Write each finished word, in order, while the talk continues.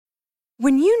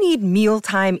When you need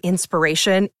mealtime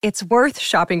inspiration, it's worth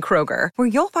shopping Kroger, where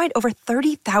you'll find over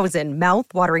 30,000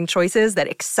 mouth-watering choices that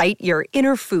excite your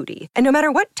inner foodie. And no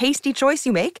matter what tasty choice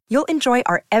you make, you'll enjoy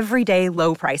our everyday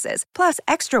low prices, plus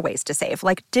extra ways to save,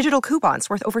 like digital coupons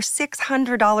worth over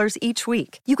 $600 each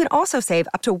week. You can also save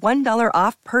up to $1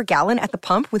 off per gallon at the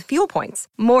pump with fuel points.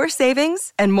 More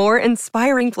savings and more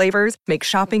inspiring flavors make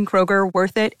shopping Kroger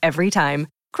worth it every time.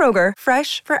 Kroger,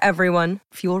 fresh for everyone.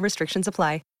 Fuel restrictions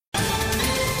apply.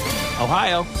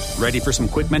 Ohio, ready for some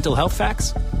quick mental health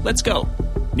facts? Let's go.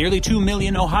 Nearly 2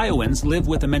 million Ohioans live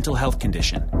with a mental health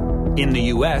condition. In the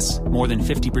U.S., more than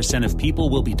 50% of people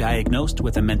will be diagnosed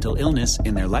with a mental illness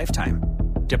in their lifetime.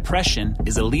 Depression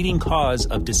is a leading cause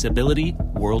of disability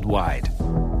worldwide.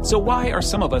 So why are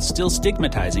some of us still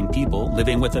stigmatizing people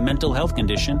living with a mental health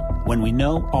condition when we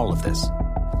know all of this?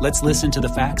 Let's listen to the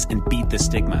facts and beat the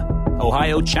stigma.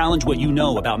 Ohio, challenge what you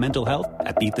know about mental health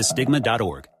at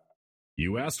beatthestigma.org.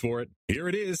 You asked for it. Here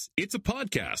it is. It's a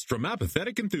podcast from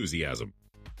Apathetic Enthusiasm.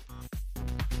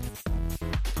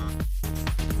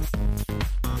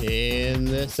 In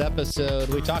this episode,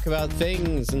 we talk about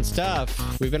things and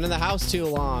stuff. We've been in the house too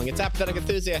long. It's Apathetic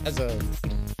Enthusiasm.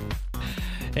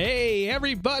 Hey,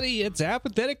 everybody. It's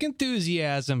Apathetic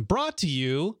Enthusiasm, brought to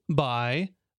you by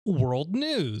World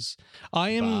News. I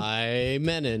am by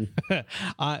Menon.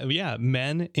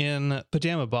 Men in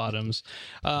pajama bottoms.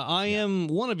 I am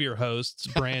one of your hosts,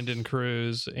 Brandon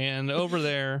Cruz, and over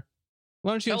there,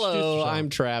 why don't you introduce Hello, yourself? I'm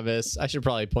Travis. I should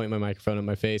probably point my microphone at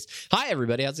my face. Hi,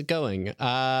 everybody. How's it going?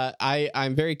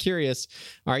 I'm very curious.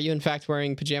 Are you in fact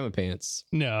wearing pajama pants?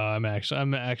 No, I'm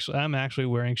actually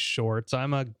wearing shorts.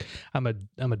 I'm a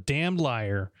damned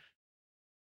liar.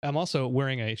 I'm also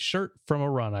wearing a shirt from a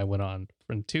run I went on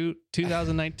from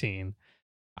 2019.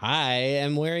 I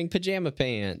am wearing pajama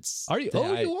pants. Are you?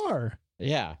 Oh, you are.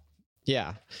 Yeah.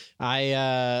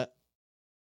 I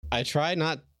try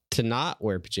not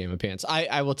wear pajama pants.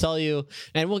 I will tell you,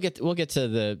 and we'll get to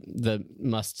the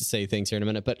must say things here in a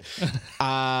minute. But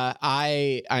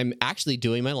I'm actually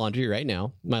doing my laundry right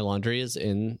now. My laundry is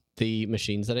in the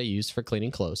machines that I use for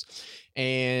cleaning clothes.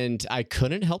 And I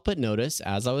couldn't help but notice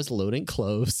as I was loading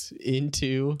clothes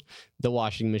into the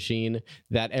washing machine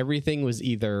that everything was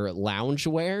either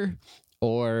loungewear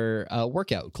or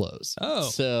workout clothes. Oh,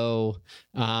 so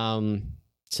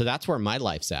that's where my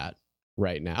life's at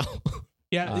right now.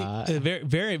 Yeah, very,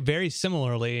 very, very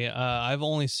similarly. I've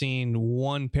only seen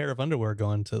one pair of underwear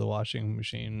go into the washing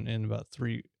machine in about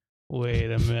 3.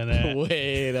 Wait a minute.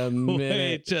 Wait a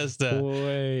minute.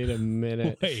 Wait a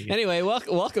minute. Anyway,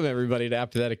 welcome everybody to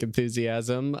Apathetic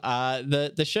Enthusiasm,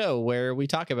 the show where we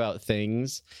talk about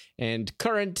things and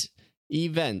current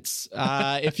events.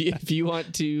 If you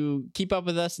want to keep up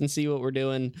with us and see what we're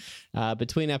doing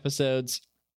between episodes,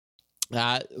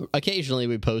 occasionally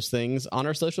we post things on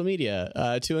our social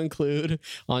media, to include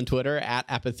on Twitter at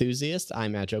Apathusiast.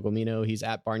 I'm at Joe Gomino. He's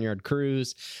at Barnyard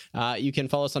Cruise. You can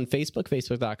follow us on Facebook,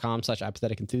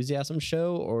 facebook.com/Apathetic Enthusiasm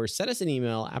Show, or send us an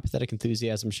email,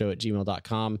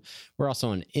 apatheticenthusiasmshow@gmail.com. We're also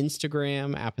on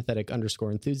Instagram,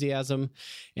 apathetic_enthusiasm,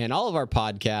 and all of our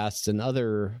podcasts and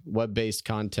other web-based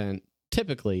content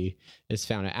typically is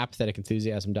found at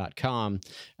apatheticenthusiasm.com.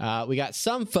 We got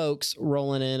some folks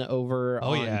rolling in over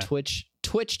on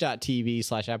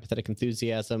twitch.tv/apathetic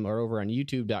enthusiasm, or over on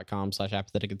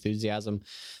youtube.com/apathetic enthusiasm.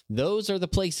 Those are the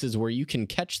places where you can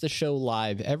catch the show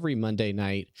live every Monday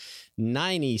night,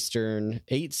 9 Eastern,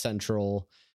 8 Central,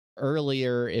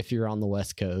 earlier if you're on the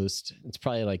West Coast. It's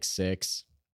probably like 6,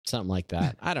 something like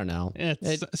that. I don't know. It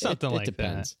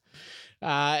depends.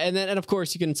 And of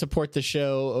course, you can support the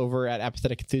show over at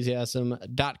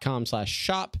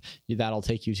apatheticenthusiasm.com/shop. That'll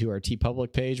take you to our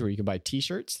TeePublic page where you can buy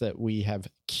t-shirts that we have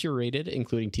curated,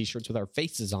 including t-shirts with our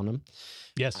faces on them.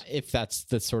 Yes. If that's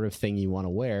the sort of thing you want to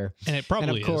wear. And it probably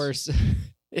is. And of course,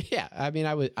 yeah, I mean,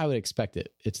 I would expect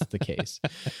it. It's the case.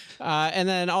 And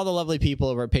then all the lovely people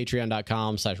over at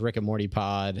patreon.com/Rick and Morty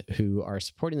Pod who are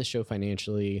supporting the show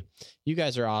financially. You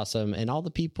guys are awesome. And all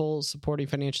the people supporting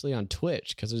financially on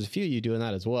Twitch, because there's a few of you doing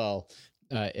that as well.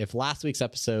 If last week's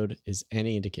episode is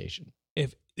any indication.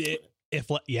 Is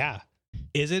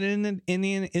it in the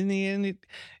end?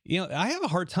 You know, I have a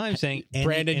hard time saying any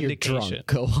Brandon, indication. You're drunk.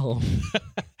 Go home.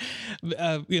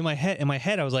 In my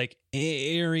head, I was like,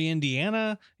 Erie,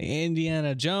 Indiana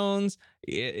Jones,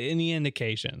 any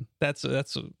indication. That's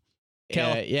Erie,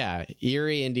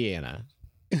 Indiana.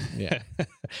 Yeah.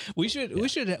 we should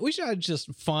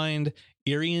just find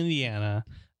Erie, Indiana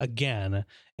again,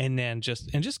 and then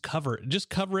just cover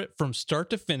it from start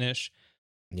to finish.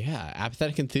 Yeah,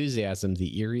 Apathetic Enthusiasm,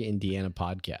 the Erie, Indiana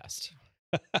podcast.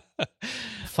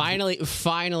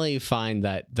 finally find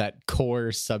that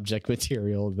core subject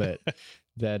material that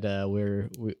we're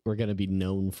going to be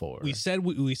known for. We said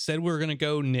we were going to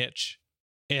go niche,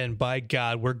 and by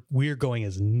God, we're going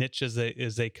as niche as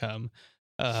they come.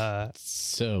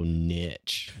 So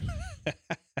niche.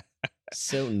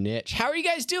 So niche. How are you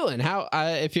guys doing? How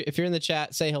if you're in the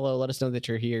chat, say hello, let us know that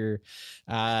you're here.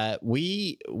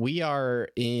 We are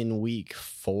in week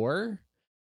 4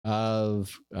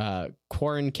 of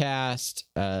Quarantcast,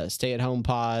 stay at home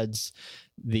pods,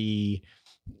 the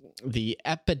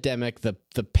epidemic,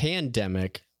 the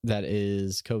pandemic that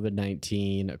is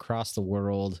COVID-19 across the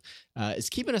world is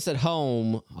keeping us at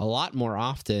home a lot more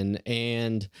often,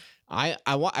 and I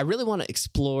really want to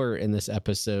explore in this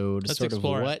episode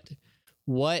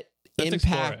what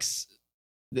impacts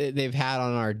they've had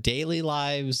on our daily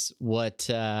lives, what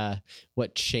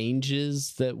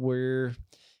changes that we're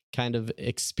kind of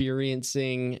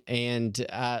experiencing, and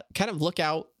kind of look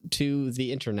out to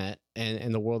the internet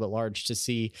and the world at large to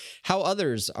see how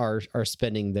others are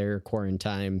spending their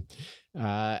quarantine.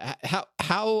 How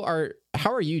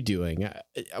are you doing?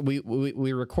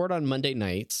 We record on Monday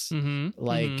nights.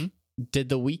 Mm-hmm. Did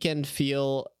the weekend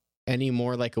feel any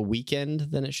more like a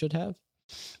weekend than it should have?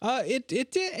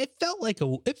 It felt like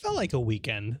a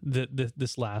weekend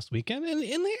this last weekend, and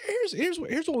here's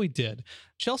what we did.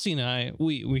 Chelsea and I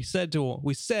we said to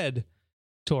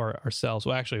ourselves.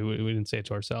 Well, actually, we didn't say it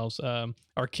to ourselves.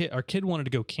 Our kid wanted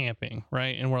to go camping,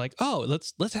 right? And we're like, oh,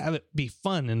 let's have it be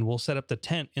fun, and we'll set up the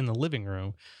tent in the living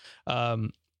room.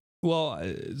 Well,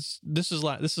 this is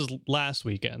last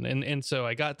weekend, and so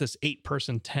I got this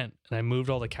 8-person tent, and I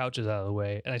moved all the couches out of the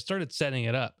way, and I started setting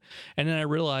it up, and then I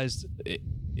realized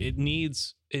it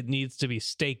needs to be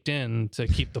staked in to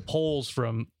keep the poles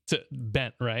from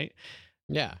bent, right?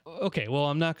 Yeah. Okay. Well,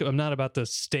 I'm not about to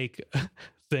stake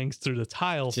things through the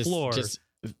tile floor. Just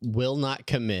will not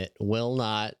commit. Will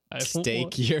not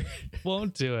stake your.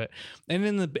 Won't do it. And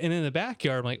in the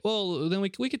backyard, I'm like, well, then we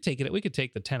could take it. We could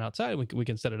take the tent outside. We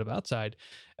can set it up outside.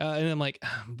 And I'm like,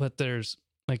 but there's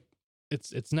like,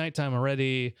 it's nighttime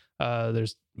already.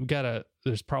 There's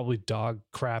probably dog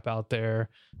crap out there,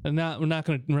 and we're not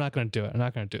gonna do it. I'm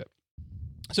not gonna do it.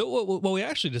 So what we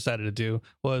actually decided to do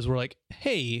was we're like,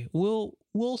 hey, we'll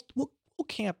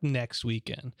camp next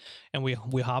weekend, and we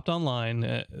hopped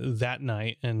online that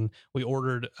night, and we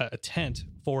ordered a tent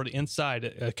for the inside.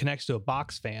 It connects to a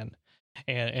box fan,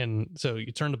 and so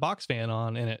you turn the box fan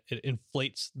on, and it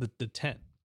inflates the tent.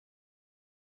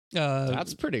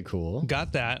 That's pretty cool.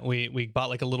 Got that. We bought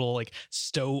like a little like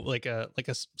stove, like a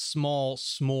small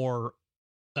s'more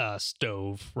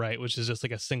stove, right, which is just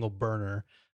like a single burner.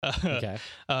 Okay.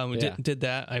 Did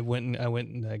that. I went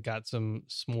and got some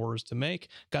s'mores to make,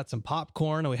 got some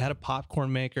popcorn, and we had a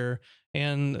popcorn maker,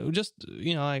 and just,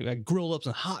 I grilled up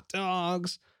some hot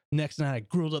dogs. Next night I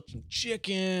grilled up some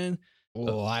chicken.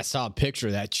 Oh, I saw a picture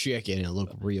of that chicken. It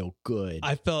looked real good.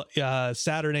 I felt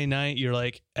Saturday night, you're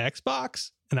like, Xbox?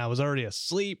 And I was already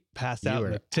asleep, passed out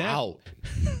in the tent. Out.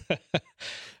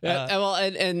 Well,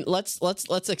 and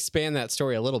let's expand that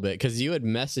story a little bit, because you had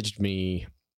messaged me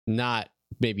not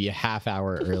maybe a half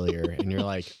hour earlier, and you're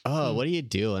like, oh, what are you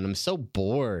doing? I'm so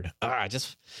bored. I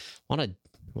just want to,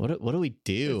 what do we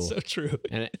do? It's so true.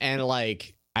 And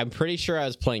like, I'm pretty sure I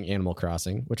was playing Animal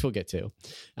Crossing, which we'll get to.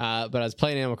 But I was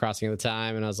playing Animal Crossing at the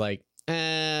time, and I was like,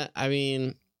 I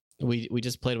mean, we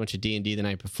just played a bunch of D&D the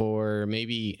night before.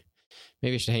 Maybe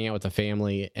I should hang out with the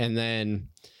family. And then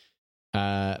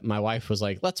my wife was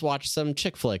like, let's watch some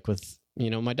chick flick with,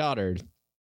 my daughter.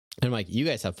 And I'm like, you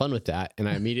guys have fun with that. And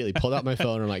I immediately pulled out my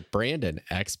phone, and I'm like, Brandon,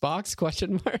 Xbox ?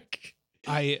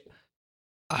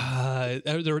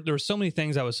 There were so many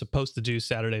things I was supposed to do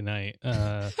Saturday night,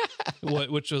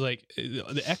 which was like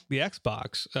the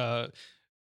Xbox.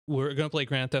 We're gonna play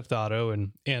Grand Theft Auto,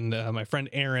 and my friend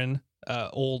Aaron,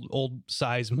 old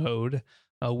size mode.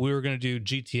 We were gonna do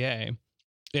GTA,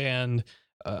 and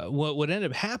what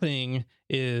ended up happening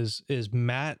is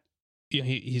Matt.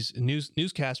 He's a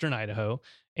newscaster in Idaho,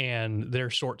 and they're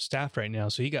short staffed right now.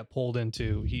 So he got pulled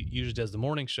into. He usually does the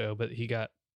morning show, but he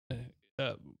got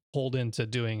pulled into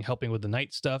helping with the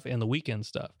night stuff and the weekend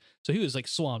stuff. So he was like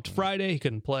swamped. Friday he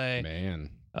couldn't play.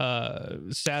 Man,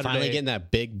 Saturday finally getting that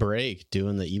big break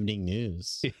doing the evening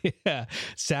news. Yeah,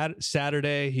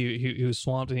 Saturday he was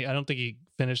swamped, and I don't think he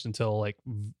finished until like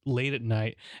late at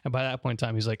night. And by that point in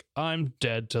time, he's like, I'm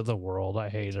dead to the world. I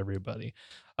hate everybody.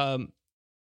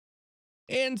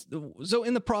 And so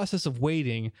in the process of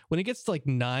waiting, when it gets to like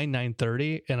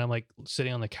 9:30, and I'm like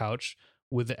sitting on the couch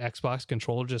with the Xbox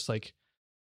controller, just like,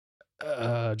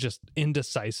 just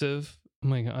indecisive.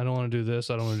 I'm like, I don't want to do this.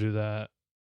 I don't want to do that.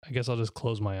 I guess I'll just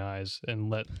close my eyes and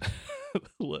let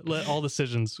let all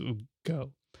decisions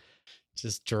go.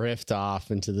 Just drift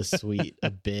off into the sweet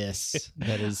abyss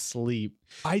that is sleep.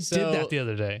 I did that the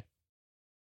other day.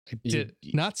 I did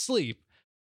not sleep,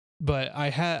 but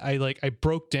I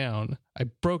broke down.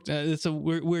 It's a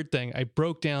weird thing. I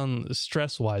broke down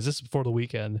stress wise. This is before the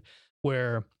weekend,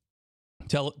 where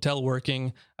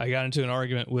teleworking, I got into an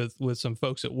argument with some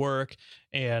folks at work,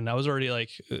 and I was already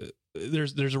like,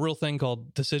 there's a real thing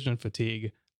called decision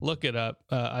fatigue. Look it up.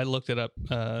 I looked it up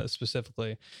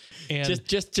specifically, and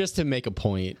just to make a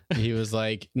point, he was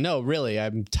like, "No, really,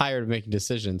 I'm tired of making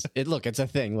decisions." It's a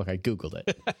thing. Look, I googled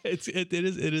it. It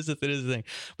is a thing.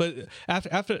 But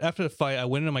after the fight, I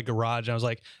went into my garage and I was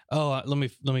like, "Oh, let me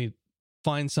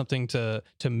find something to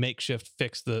makeshift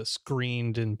fix the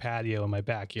screened-in patio in my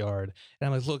backyard." And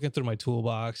I'm like looking through my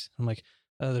toolbox. I'm like,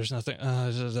 "There's nothing."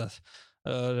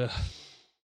 And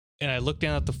I looked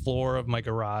down at the floor of my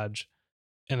garage.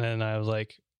 And then I was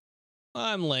like,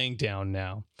 I'm laying down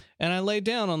now. And I laid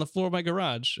down on the floor of my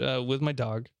garage with my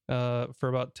dog for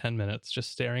about 10 minutes,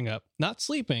 just staring up, not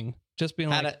sleeping, just being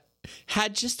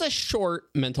had just a short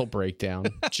mental breakdown,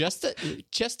 just a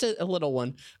little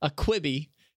one, a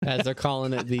quibby, as they're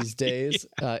calling it these days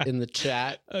in the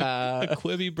chat. A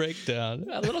quibby breakdown.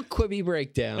 A little quibby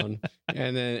breakdown.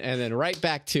 and then right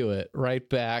back to it, right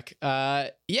back.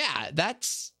 Yeah,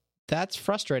 that's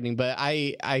frustrating, but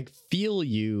I feel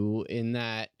you in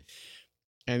that.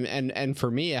 And for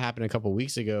me, it happened a couple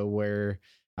weeks ago where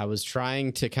I was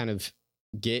trying to kind of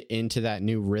get into that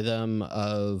new rhythm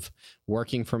of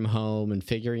working from home and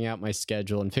figuring out my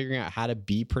schedule and figuring out how to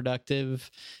be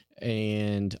productive,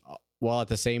 and while at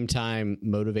the same time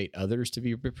motivate others to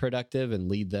be productive and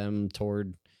lead them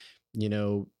toward,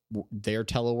 their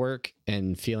telework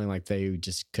and feeling like they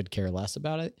just could care less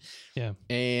about it. Yeah.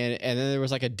 And then there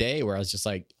was like a day where I was just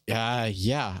like, this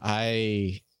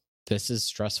is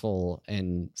stressful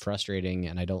and frustrating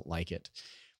and I don't like it.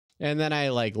 And then I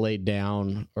like laid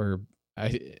down, or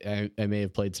I may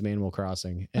have played some Animal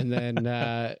Crossing, and then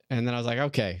I was like,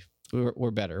 okay,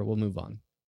 we're better. We'll move on.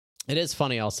 It is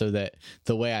funny also that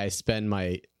the way I spend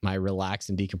my relax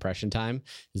and decompression time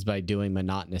is by doing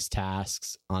monotonous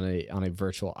tasks on a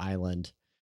virtual island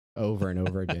over and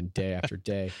over again, day after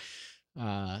day.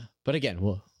 But again,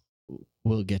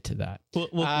 we'll get to that.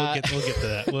 We'll get to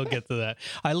that. We'll get to that.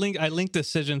 I linked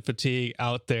decision fatigue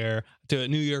out there to a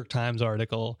New York Times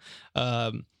article.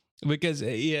 Because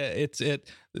it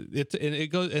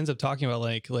ends up talking about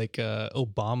like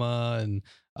Obama and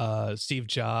Steve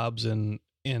Jobs and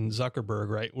Zuckerberg,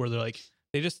 right? Where they're like,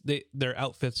 their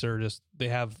outfits are they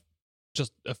have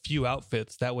just a few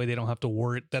outfits. That way they don't have to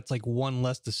worry. That's like one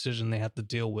less decision they have to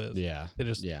deal with. Yeah. They're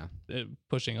just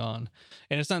pushing on.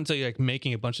 And it's not until you're like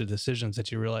making a bunch of decisions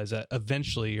that you realize that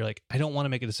eventually you're like, I don't want to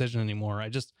make a decision anymore. I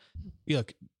just,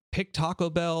 pick Taco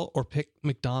Bell or pick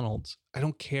McDonald's. I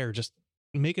don't care. Just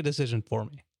make a decision for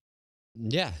me.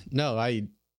 Yeah, no, I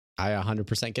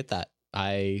 100% get that.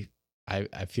 I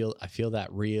feel that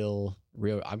real.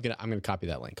 I'm gonna copy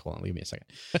that link. Hold on, give me a second.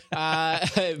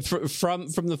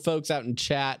 From the folks out in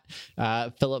chat,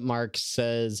 Philip Marks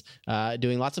says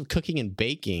doing lots of cooking and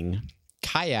baking,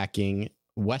 kayaking,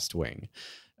 West Wing.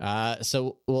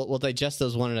 So we'll digest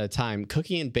those one at a time.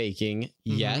 Cooking and baking,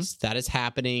 yes, that is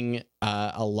happening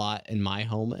a lot in my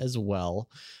home as well.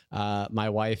 My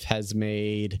wife has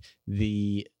made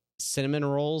the cinnamon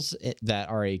rolls that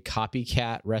are a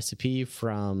copycat recipe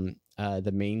from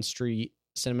the Main Street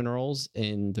cinnamon rolls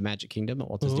in the Magic Kingdom at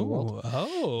Walt Disney World.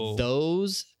 Oh,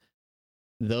 those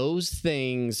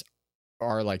things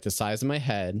are like the size of my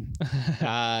head.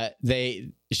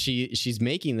 She's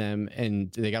making them,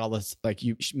 and they got all this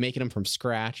making them from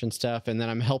scratch and stuff. And then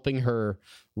I'm helping her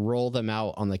roll them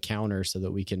out on the counter so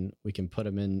that we can put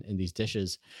them in these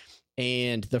dishes.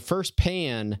 And the first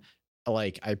pan,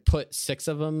 I put 6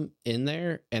 of them in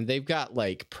there, and they've got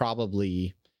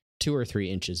probably 2 or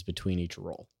 3 inches between each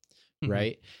roll.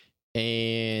 Right.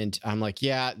 And I'm like,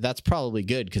 yeah, that's probably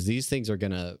good, because these things are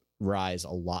going to rise a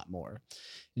lot more.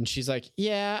 And she's like,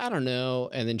 yeah, I don't know.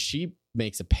 And then she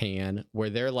makes a pan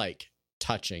where they're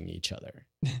touching each other.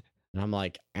 And I'm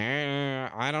like,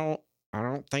 I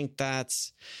don't think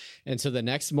that's. And so the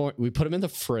next morning we put them in the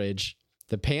fridge.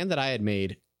 The pan that I had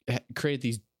made created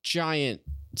these giant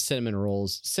cinnamon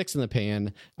rolls, 6 in the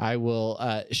pan. I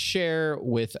will share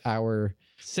with our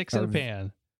 6 in a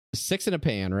pan. 6 in a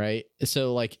pan, right?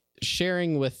 So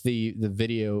sharing with the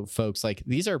video folks,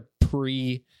 these are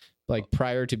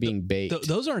prior to being baked.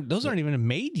 Those aren't even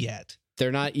made yet.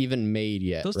 They're not even made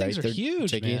yet. Those right? things are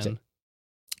huge, man.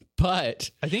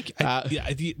 But I think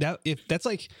that's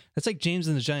like James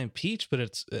and the Giant Peach, but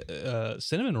it's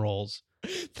cinnamon rolls.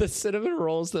 The cinnamon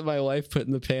rolls that my wife put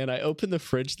in the pan, I opened the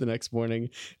fridge the next morning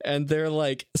and they're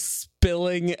like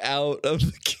spilling out of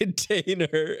the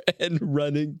container and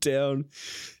running down.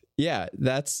 Yeah,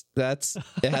 that's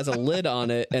it has a lid on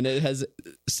it, and it has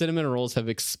cinnamon rolls have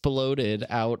exploded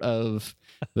out of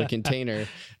the container.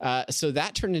 So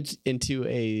that turned into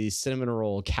a cinnamon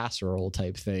roll casserole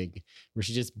type thing where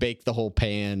she just baked the whole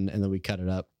pan and then we cut it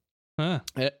up. Huh.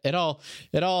 It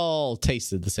all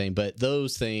tasted the same, but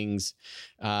those things,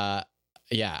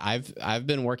 I've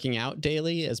been working out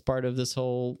daily as part of this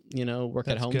whole, work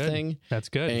at home thing. That's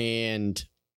good. And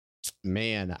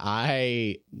man,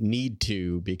 I need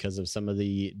to because of some of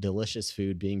the delicious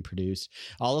food being produced.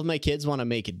 All of my kids want to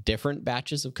make different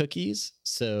batches of cookies,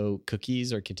 so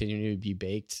cookies are continuing to be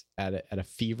baked at a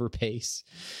fever pace.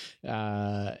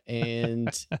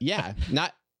 And yeah,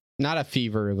 not a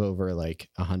fever of over like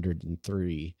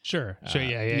 103. Sure.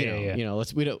 Yeah.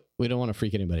 We don't want to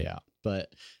freak anybody out,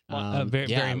 but a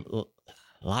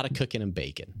lot of cooking and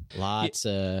baking. Lots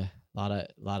of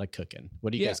cooking.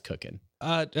 What are you guys cooking?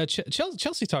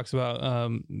 Chelsea talks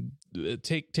about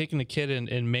taking the kid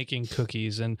and making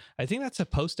cookies, and I think that's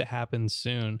supposed to happen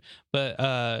soon.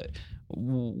 But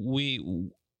we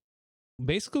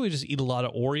just eat a lot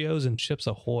of Oreos and Chips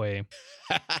Ahoy.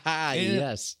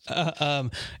 Yes.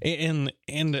 And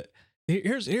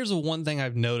here's the one thing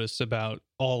I've noticed about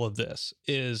all of this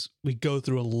is we go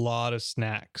through a lot of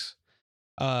snacks.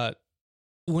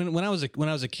 When I was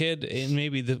a kid, and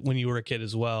maybe when you were a kid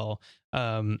as well,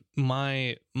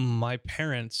 my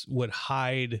parents would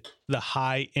hide the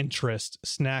high interest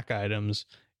snack items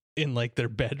in like their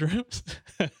bedrooms.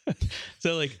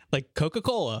 So like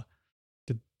Coca-Cola.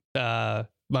 My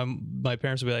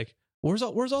parents would be like, where's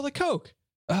all the Coke?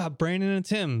 Brandon and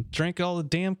Tim drank all the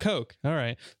damn Coke. All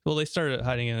right. Well, they started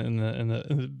hiding it in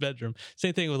the bedroom.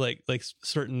 Same thing with like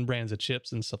certain brands of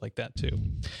chips and stuff like that too.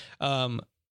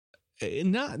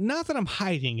 Not that I'm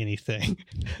hiding anything,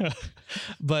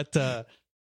 but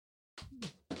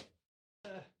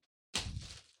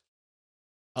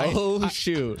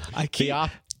shoot! I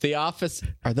can't. The Office,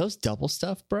 are those double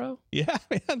stuff, bro? Yeah,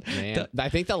 man. I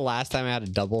think the last time I had a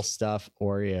double stuff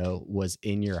Oreo was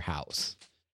in your house.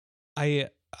 I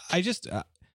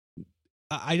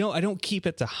don't keep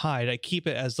it to hide. I keep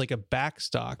it as like a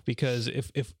backstock because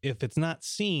if it's not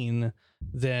seen,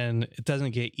 then it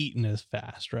doesn't get eaten as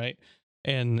fast, right?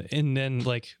 And then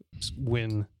like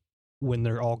when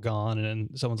they're all gone and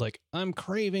then someone's like, I'm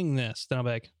craving this, then I'll be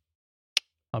like,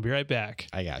 I'll be right back.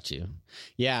 I got you.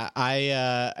 Yeah,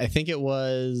 I think it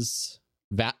was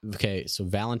so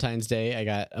Valentine's Day, I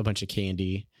got a bunch of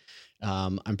candy.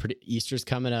 Easter's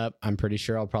coming up. I'm pretty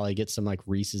sure I'll probably get some like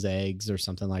Reese's eggs or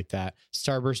something like that.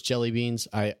 Starburst jelly beans.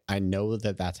 I know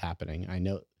that's happening. I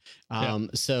know.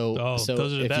 So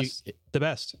those are the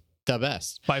best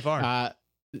by far.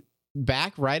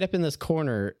 Back right up in this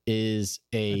corner is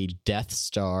a Death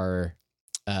Star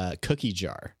cookie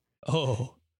jar.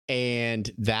 Oh. And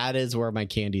that is where my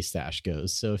candy stash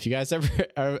goes. So if you guys ever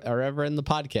are ever in the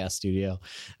podcast studio,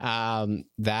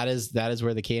 that is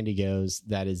where the candy goes.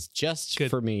 That is just good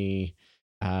for me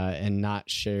and not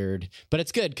shared. But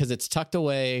it's good because it's tucked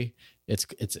away. It's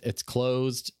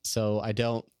closed. So I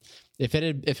don't. If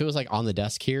it was like on the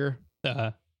desk here,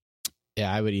 yeah,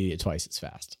 I would eat it twice as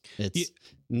fast. It's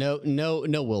no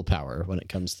willpower when it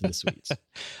comes to the sweets.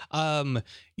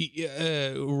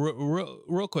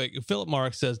 Real quick, Philip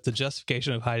Mark says the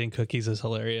justification of hiding cookies is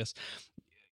hilarious.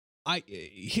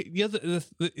 The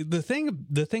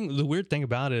weird thing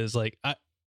about it is like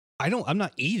I'm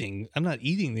not eating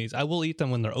these. I will eat them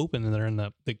when they're open and they're in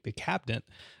the cabinet,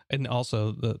 and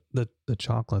also the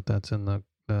chocolate that's in the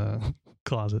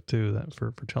closet too. That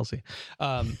for Chelsea.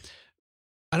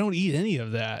 I don't eat any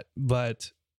of that, but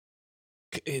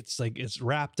it's like it's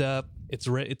wrapped up. It's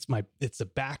a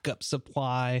backup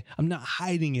supply. I'm not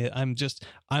hiding it. I'm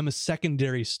a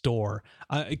secondary store.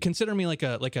 Consider me like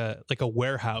a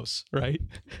warehouse, right?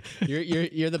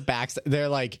 You're the back. They're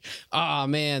like, oh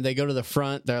man, they go to the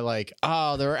front. They're like,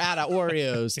 oh, they're out of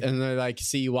Oreos, and they're like,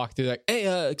 see you walk through, like,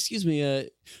 hey, excuse me,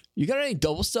 you got any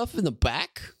double stuff in the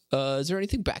back? Is there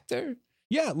anything back there?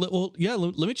 Yeah, let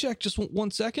me check just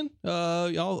 1 second.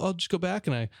 I'll just go back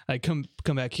and I come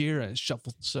back here and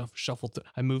shuffle.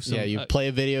 I move some. Yeah, you play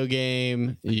a video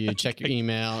game, you check your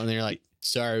email, and then you're like,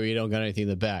 sorry, we don't got anything in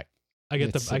the back. I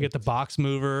get the box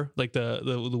mover, like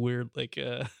the weird, like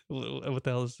what the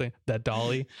hell is this thing? That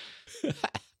dolly.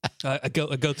 I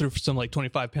go through some like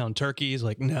 25-pound turkeys.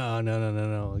 Like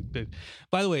no.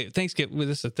 By the way, Thanksgiving.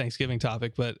 This is a Thanksgiving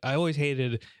topic, but I always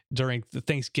hated during the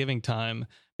Thanksgiving time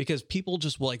because people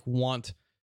just like want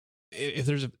if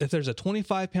there's a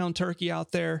 25-pound turkey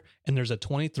out there and there's a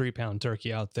 23-pound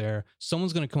turkey out there,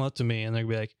 someone's going to come up to me and they'll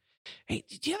be like, "Hey,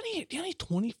 do you have any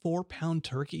 24-pound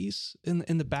turkeys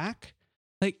in the back?"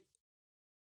 Like,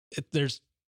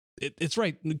 it's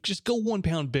right. Just go 1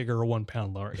 pound bigger or 1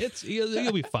 pound lower.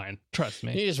 You'll be fine. Trust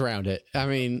me. You just round it. I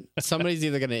mean, somebody's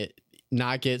either gonna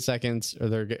not get seconds or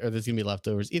there's gonna be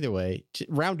leftovers. Either way,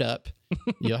 round up.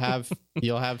 You'll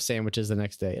have sandwiches the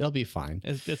next day. It'll be fine.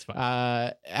 It's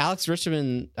fine. Alex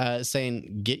Richmond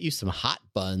saying, "Get you some hot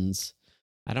buns."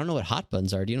 I don't know what hot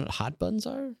buns are. Do you know what hot buns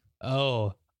are?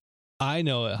 Oh, I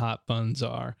know what hot buns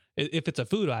are. If it's a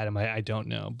food item, I don't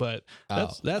know, but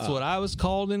that's what I was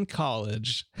called in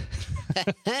college.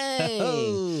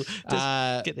 Hey,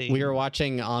 we were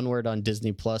watching Onward on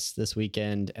Disney Plus this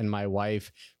weekend, and my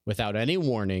wife, without any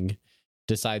warning,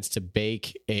 decides to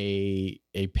bake a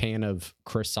pan of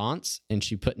croissants, and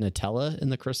she put Nutella in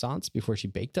the croissants before she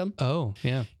baked them. Oh,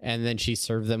 yeah. And then she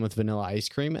served them with vanilla ice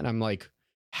cream, and I'm like,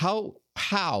 how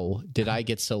did I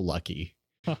get so lucky?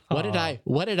 What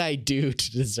did I do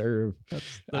to deserve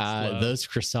those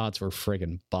croissants? Were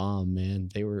friggin' bomb, man.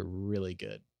 They were really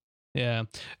good. Yeah.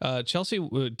 Chelsea,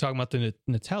 talking about the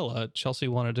Nutella, Chelsea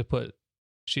wanted to put,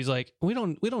 she's like, we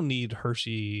don't need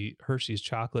Hershey's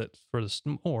chocolate for the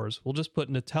s'mores. We'll just put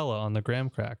Nutella on the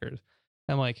graham crackers.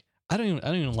 I'm like, I don't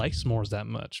even like s'mores that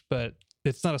much, but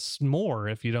it's not a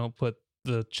s'more if you don't put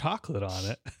the chocolate on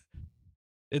it.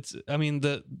 I mean,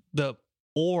 the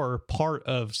or part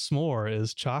of s'more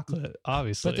is chocolate,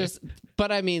 obviously.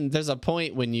 But I mean, there's a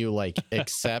point when you like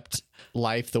accept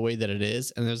life the way that it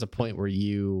is, and there's a point where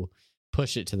you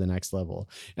push it to the next level.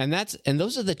 And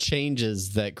those are the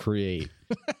changes that create,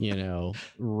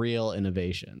 real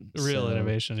innovation.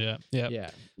 Innovation, yeah. Yeah.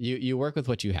 You work with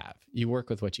what you have.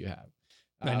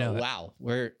 I know. Wow.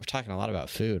 We're talking a lot about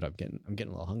food. I'm getting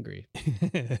a little hungry.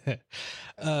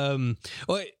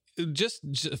 Well, just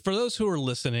for those who are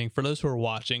listening, for those who are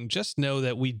watching, just know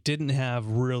that we didn't have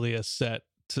really a set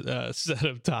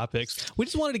of topics. We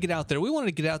just wanted to get out there. We wanted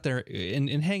to get out there and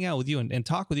hang out with you and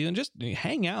talk with you and just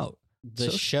hang out.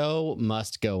 The show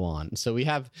must go on. So we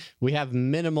have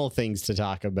minimal things to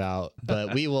talk about,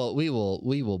 but we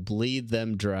will bleed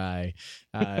them dry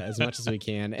as much as we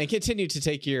can, and continue to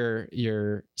take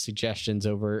your suggestions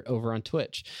over on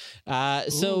Twitch.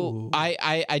 So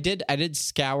I did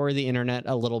scour the internet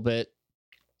a little bit.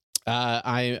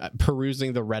 I'm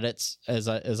perusing the Reddits as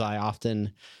I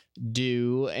often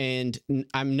do, and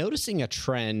I'm noticing a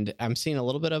trend. I'm seeing a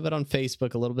little bit of it on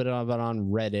Facebook, a little bit of it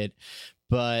on Reddit.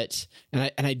 But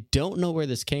I don't know where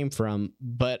this came from,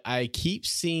 but I keep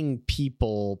seeing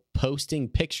people posting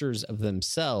pictures of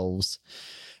themselves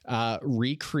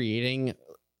recreating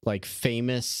like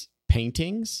famous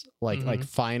paintings, like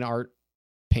fine art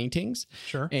paintings.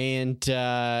 Sure. And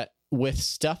with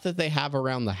stuff that they have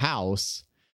around the house.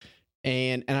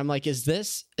 And I'm like, is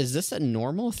this a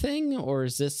normal thing, or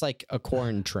is this like a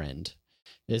corn trend?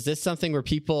 Is this something where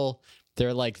people,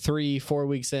 they're like 3-4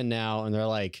 weeks in now and they're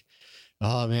like,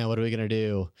 oh man, what are we gonna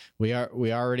do? We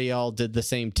already all did the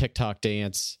same TikTok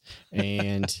dance,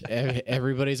 and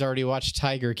everybody's already watched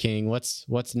Tiger King.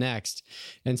 What's next?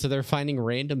 And so they're finding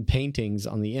random paintings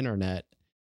on the internet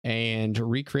and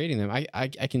recreating them. I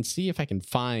can see if I can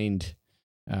find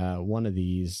one of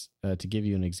these to give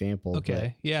you an example.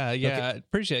 Okay. Yeah. Okay. I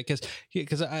appreciate it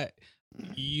because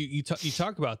you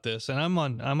talk about this, and I'm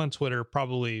on Twitter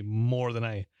probably more than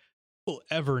I will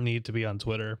ever need to be on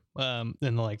Twitter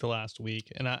in like the last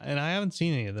week, and I haven't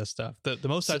seen any of this stuff. The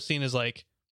most I've seen is like,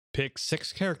 pick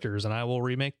 6 characters and I will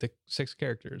remake the 6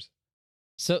 characters.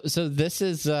 So this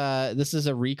is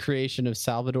a recreation of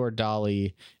Salvador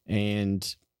Dali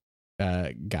and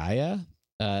Gaia,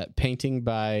 painting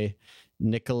by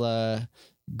Nikola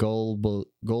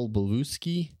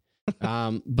Golubowski.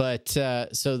 But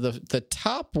so the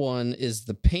top one is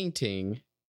the painting.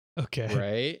 Okay.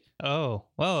 Right. Oh,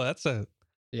 well, that's a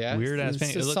weird ass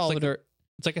painting. It looks Salvador,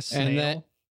 it's like a snail.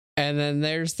 And then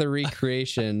there's the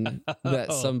recreation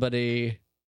that somebody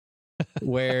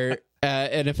where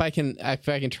and if I can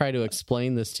try to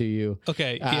explain this to you.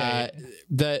 Okay.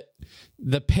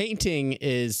 The painting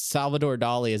is Salvador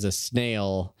Dali as a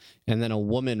snail, and then a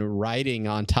woman riding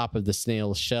on top of the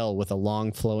snail's shell with a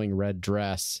long flowing red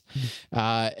dress.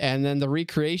 And then the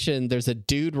recreation, there's a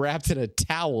dude wrapped in a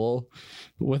towel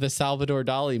with a Salvador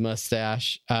Dali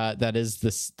mustache that is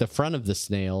the front of the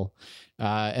snail,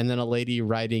 and then a lady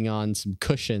riding on some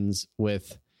cushions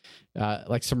with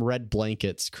like some red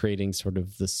blankets, creating sort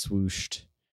of the swooshed.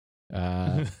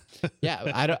 I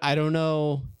don't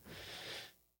know.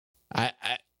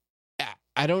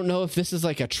 I I don't know if this is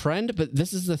like a trend, but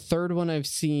this is the third one I've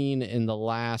seen in the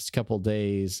last couple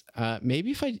days.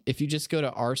 Maybe if you just go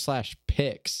to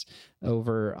r/pics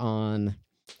over on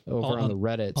the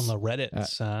Reddits. On the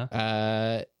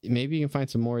Reddits, maybe you can find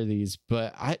some more of these,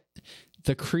 but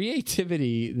the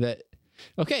creativity that.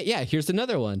 Okay, yeah, here's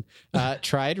another one.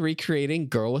 Tried recreating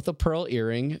girl with a pearl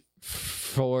earring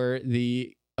for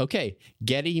the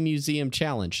Getty Museum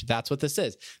Challenge. That's what this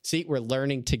is. See, we're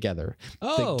learning together.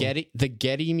 Oh, The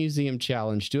Getty Museum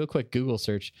Challenge. Do a quick Google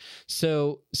search.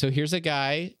 So here's a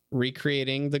guy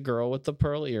recreating the girl with the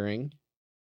pearl earring.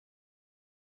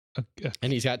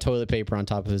 And he's got toilet paper on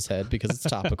top of his head because it's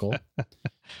topical.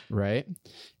 Right?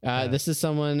 This is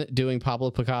someone doing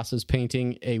Pablo Picasso's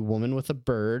painting a woman with a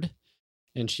bird.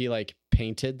 And she like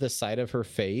painted the side of her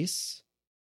face.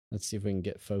 Let's see if we can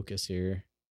get focus here.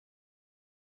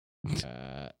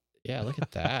 Yeah, look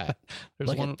at that.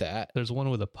 At that. There's one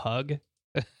with a pug.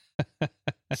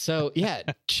 So yeah,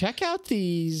 check out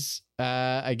these.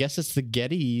 I guess it's the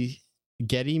Getty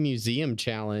Museum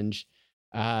Challenge.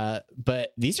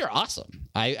 But these are awesome.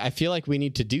 I feel like we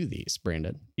need to do these,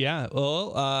 Brandon. Yeah.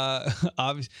 Well,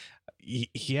 obviously,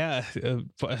 yeah.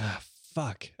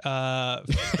 Fuck.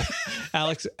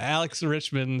 Alex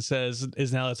Richmond says,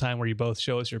 is now the time where you both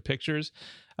show us your pictures,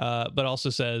 but also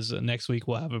says next week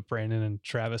we'll have a Brandon and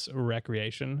Travis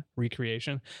recreation.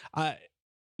 I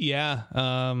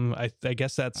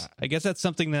guess that's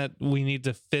something that we need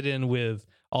to fit in with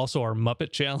also our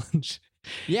Muppet challenge.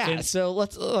 Yeah, so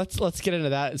let's get into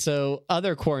that. So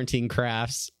other quarantine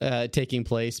crafts taking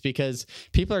place because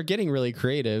people are getting really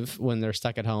creative when they're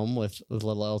stuck at home with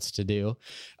little else to do.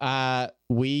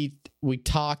 We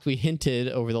hinted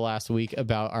over the last week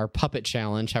about our puppet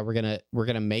challenge, how we're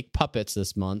gonna make puppets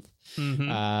this month.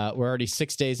 Mm-hmm. We're already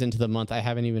 6 days into the month. I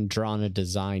haven't even drawn a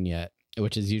design yet,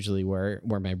 which is usually where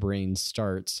my brain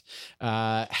starts.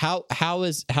 How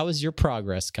is your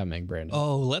progress coming, Brandon?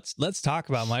 Oh, let's talk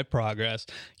about my progress.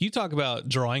 You talk about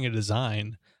drawing a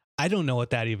design. I don't know what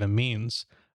that even means.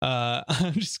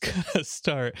 I'm just gonna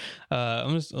start.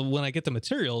 When I get the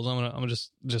materials, I'm gonna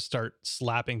just start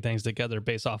slapping things together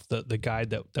based off the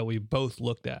guide that we both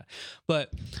looked at.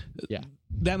 But yeah,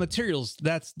 that materials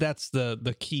that's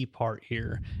the key part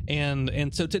here.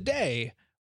 And so today,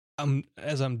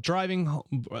 as I'm driving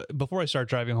home, before I start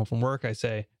driving home from work, I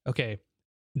say, okay,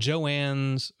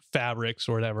 Joann's Fabrics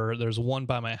or whatever, there's one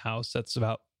by my house that's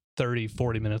about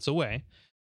 30-40 minutes away.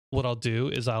 What I'll do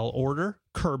is I'll order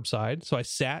curbside. So I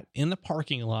sat in the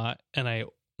parking lot and I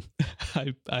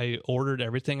ordered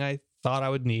everything I thought I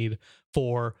would need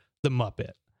for the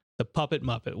puppet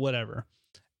Muppet, whatever.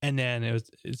 And then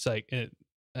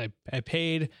I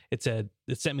paid. It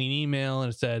sent me an email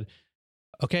and it said,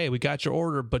 okay, we got your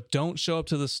order, but don't show up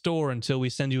to the store until we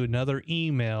send you another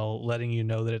email letting you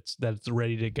know that it's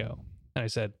ready to go. And I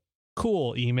said,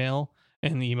 cool, email.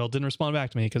 And the email didn't respond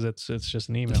back to me because it's just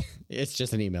an email. It's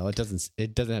just an email. It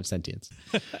doesn't have sentience.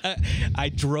 I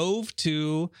drove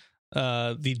to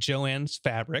the Joann's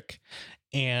Fabric,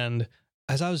 and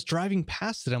as I was driving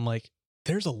past it, I'm like,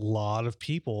 there's a lot of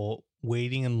people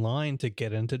waiting in line to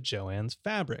get into Joann's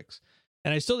Fabrics.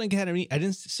 And I still didn't have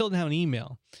an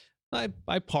email.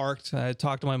 I parked. I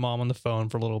talked to my mom on the phone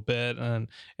for a little bit, and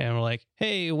we're like,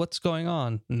 "Hey, what's going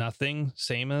on?" Nothing.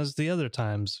 Same as the other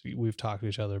times we've talked to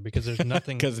each other because there's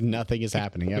nothing. Because nothing is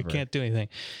happening ever. We can't do anything.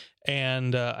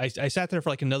 And I sat there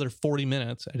for like another 40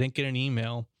 minutes. I didn't get an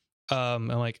email. I'm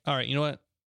like, all right, you know what?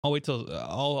 I'll wait till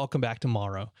I'll come back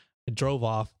tomorrow. I drove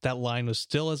off. That line was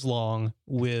still as long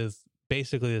with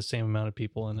basically the same amount of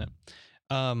people in it.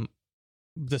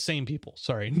 The same people,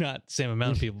 sorry, not the same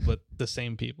amount of people, but the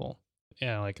same people.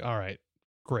 Yeah, like, all right,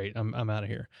 great, I'm out of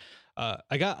here.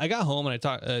 I got home and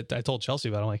I told Chelsea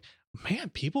about it. I'm like, man,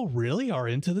 people really are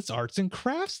into this arts and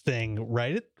crafts thing,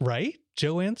 right?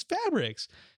 Joann's Fabrics.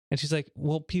 And she's like,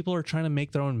 well, people are trying to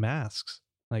make their own masks.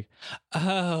 Like,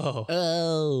 yes.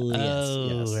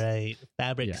 Right,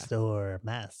 fabric store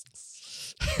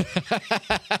masks.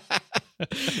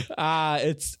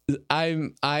 I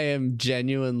am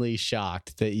genuinely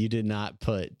shocked that you did not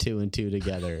put two and two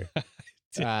together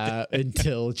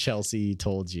until Chelsea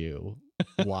told you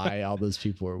why all those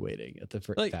people were waiting at the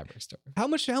fabric store. How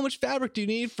much fabric do you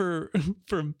need for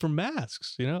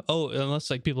masks? You know? Oh,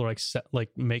 unless like people are like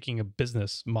making a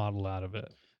business model out of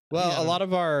it. Well, yeah. a lot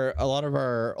of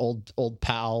our old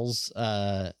pals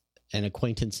and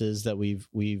acquaintances that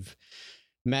we've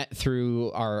met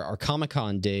through our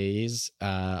Comic-Con days,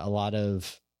 a lot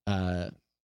of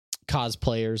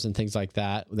cosplayers and things like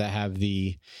that have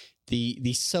the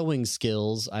sewing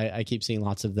skills. I keep seeing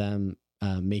lots of them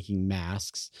making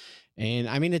masks, and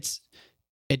I mean it's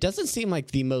it doesn't seem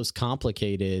like the most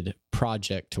complicated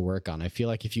project to work on. I feel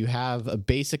like if you have a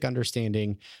basic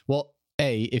understanding, well,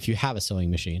 A, if you have a sewing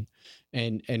machine,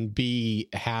 and B,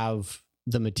 have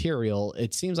the material,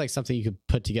 it seems like something you could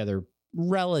put together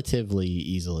relatively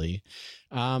easily.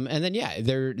 And then, yeah,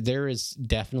 there is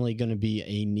definitely going to be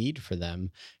a need for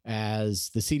them as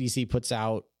the CDC puts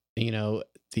out,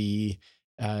 the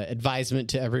advisement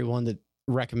to everyone that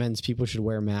recommends people should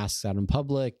wear masks out in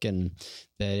public, and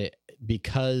that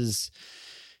because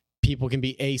people can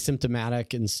be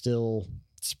asymptomatic and still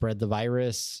spread the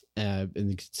virus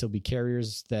and still be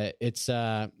carriers, that it's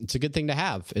a good thing to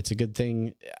have. It's a good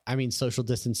thing. I mean, social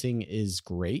distancing is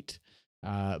great,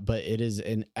 but it is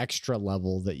an extra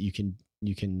level that you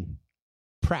can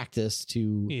practice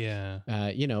to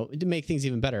to make things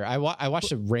even better. I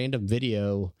watched a random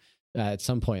video at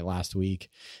some point last week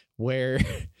where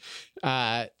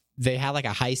they had like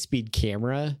a high-speed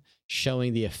camera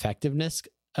showing the effectiveness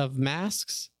of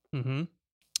masks. Mm-hmm.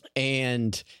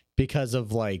 And because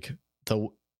of like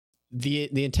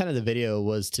the intent of the video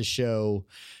was to show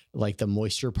like the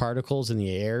moisture particles in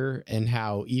the air, and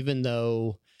how even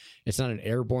though it's not an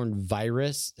airborne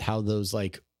virus, how those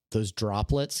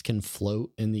droplets can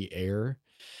float in the air.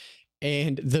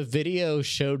 And the video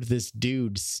showed this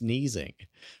dude sneezing,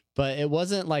 but it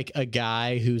wasn't like a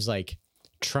guy who's like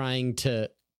trying to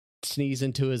sneeze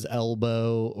into his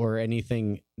elbow or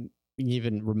anything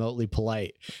even remotely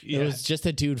polite. Yeah. It was just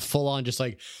a dude full on just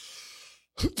like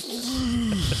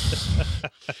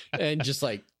and just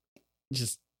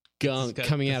gunk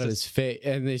coming out of his face,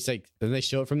 and then they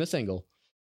show it from this angle.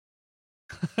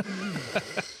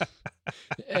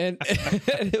 and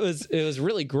it was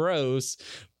really gross,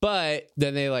 but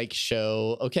then they like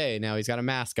show, okay, now he's got a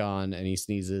mask on and he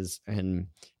sneezes and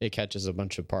it catches a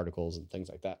bunch of particles and things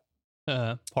like that.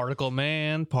 Particle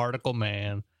man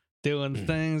doing the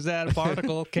things that a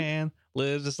particle can,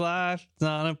 lives his life, it's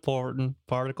not important,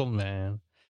 particle man.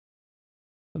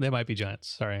 They might be giants,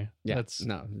 sorry. Yeah, it's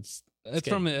it's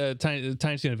from Tiny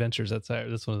Toon Adventures. That's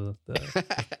one of the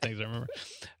things I remember.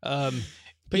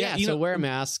 But yeah, so wear a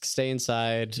mask, stay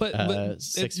inside,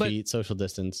 6 feet, social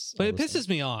distance. But it pisses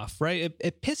me off, right?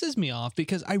 It pisses me off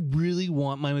because I really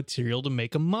want my material to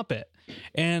make a Muppet,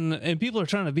 and people are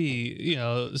trying to be,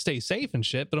 stay safe and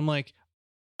shit. But I'm like,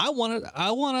 I want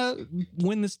to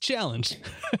win this challenge.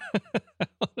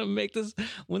 I want to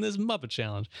win this Muppet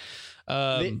challenge.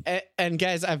 And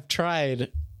guys, I've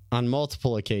tried on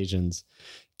multiple occasions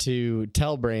to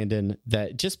tell Brandon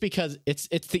that just because it's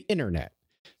the internet,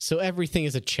 so everything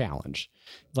is a challenge.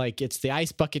 Like it's the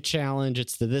ice bucket challenge,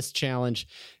 it's this challenge.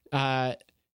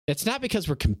 It's not because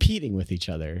we're competing with each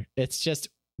other. It's just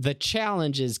the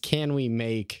challenge is, can we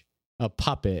make a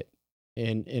puppet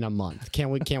in a month? Can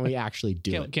we actually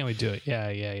do it? Can we do it?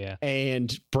 Yeah.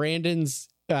 And Brandon's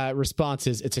response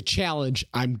is, it's a challenge.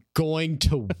 I'm going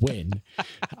to win.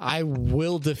 I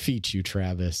will defeat you,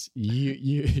 Travis.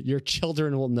 Your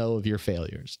children will know of your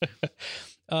failures.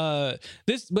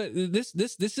 This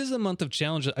is a month of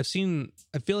challenge. I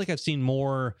feel like I've seen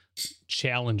more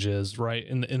challenges right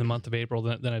in the month of April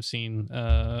than I've seen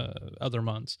other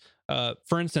months.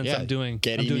 For instance, I'm doing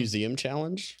Museum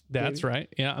Challenge. That's maybe? Right.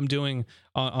 Yeah, I'm doing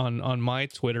on my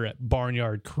Twitter at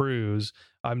Barnyard Cruise.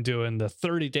 I'm doing the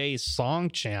 30 Days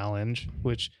Song Challenge,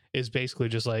 which is basically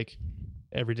just like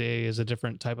every day is a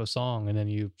different type of song, and then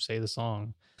you say the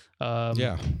song.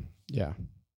 Yeah.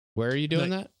 Where are you doing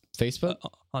that? Facebook?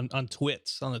 On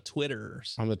Twits, on the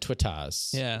Twitters, on the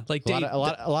Twitters. Yeah, like a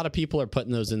lot of people are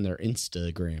putting those in their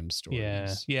Instagram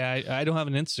stories. Yeah. I don't have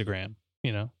an Instagram.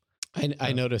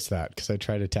 I noticed that because I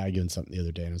tried to tag you in something the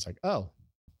other day, and I was like, oh,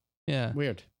 yeah,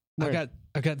 weird. I got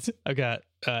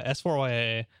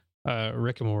S4YA,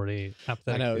 Rick and Morty.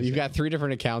 I know you've got 3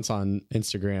 different accounts on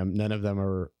Instagram. None of them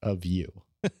are of you.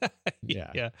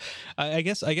 Yeah. I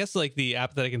guess like the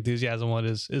Apathetic Enthusiasm one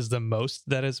is the most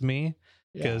that is me.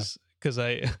 Because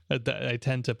I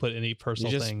tend to put any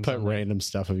personal things. You just put random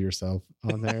stuff of yourself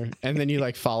on there, and then you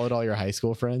like followed all your high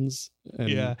school friends.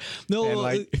 And,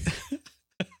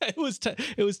 it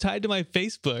was tied to my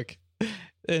Facebook,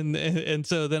 and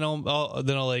so then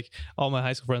I'll like all my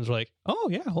high school friends were like, oh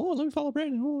yeah, let me follow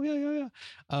Brandon. Oh yeah.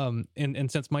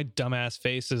 And since my dumbass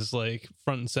face is like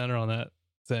front and center on that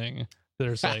thing,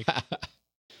 there's like,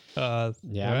 I'm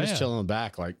just chilling in the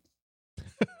back like.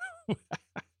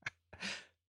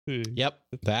 Yep,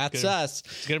 that's us.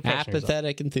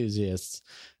 Apathetic Enthusiasts.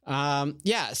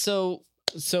 So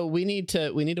we need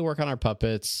to work on our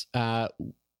puppets. I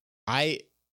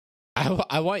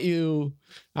want you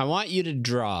to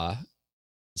draw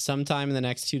sometime in the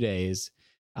next 2 days.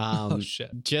 Oh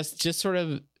shit. Just sort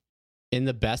of in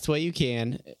the best way you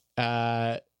can.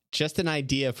 just an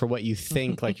idea for what you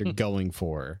think like you're going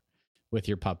for with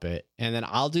your puppet, and then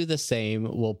I'll do the same.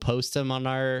 We'll post them on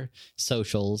our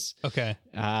socials. Okay.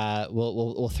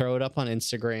 We'll throw it up on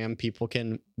Instagram. People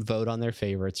can vote on their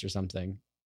favorites or something.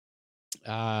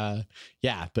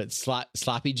 Yeah, but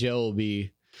Sloppy Joe will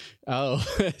be. Oh,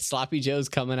 Sloppy Joe's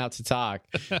coming out to talk.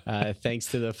 Thanks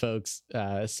to the folks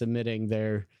submitting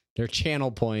their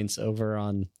channel points over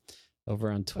on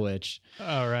Twitch.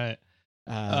 All right.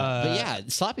 But yeah,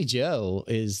 Sloppy Joe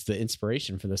is the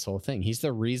inspiration for this whole thing. He's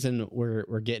the reason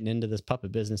we're getting into this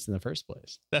puppet business in the first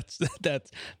place. That's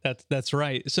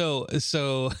right.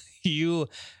 So you,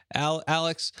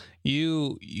 Alex,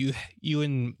 you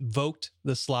invoked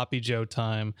the Sloppy Joe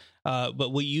time.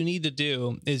 But what you need to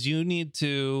do is you need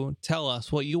to tell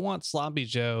us what you want Sloppy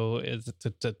Joe is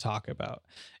to talk about.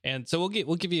 And so we'll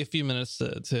give you a few minutes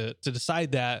to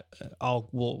decide that.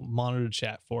 We'll monitor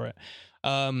chat for it.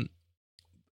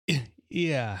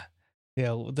 Yeah.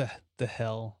 The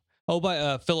hell. Oh,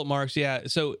 by Philip Marks. Yeah.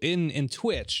 So in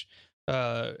Twitch,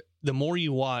 the more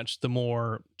you watch, the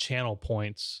more channel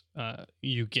points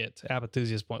you get. App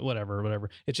enthusiast point, whatever.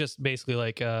 It's just basically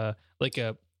like a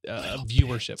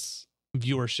viewership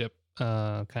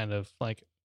kind of like.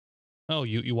 Oh,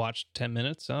 you watched 10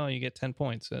 minutes. Oh, you get 10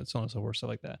 points. So on and so forth, stuff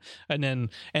like that. And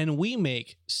we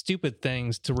make stupid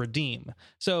things to redeem.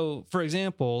 So, for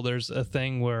example, there's a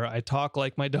thing where I talk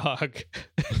like my dog.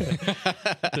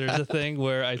 There's a thing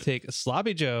where I take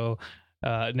Sloppy Joe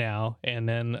now, and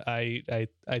then I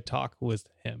talk with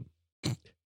him.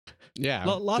 Yeah,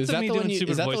 lots of me doing super voices.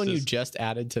 Is that the one you just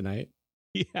added tonight?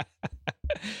 Yeah,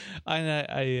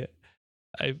 I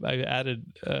added.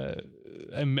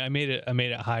 I made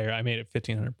it higher. I made it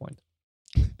 1,500 points.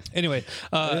 Anyway,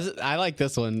 I like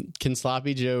this one. Can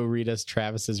Sloppy Joe read us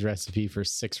Travis's recipe for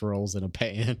 6 rolls in a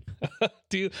pan?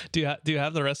 do you have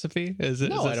the recipe?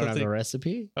 No, I don't have the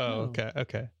recipe. Oh, no.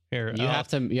 Okay. Here, you have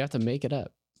to make it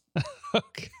up.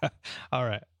 Okay. All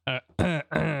right.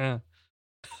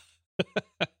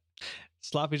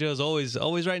 Sloppy Joe is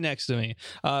always right next to me.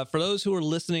 For those who are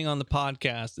listening on the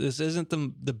podcast, this isn't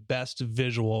the best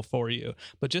visual for you,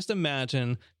 but just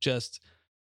imagine, go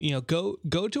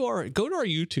to our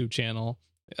YouTube channel,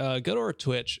 go to our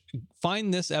Twitch,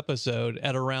 find this episode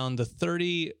at around the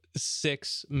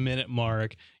 36-minute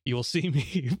mark. You will see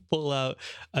me pull out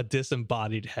a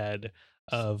disembodied head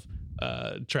of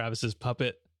Travis's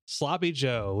puppet, Sloppy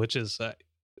Joe, which is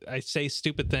I say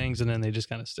stupid things and then they just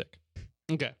kind of stick.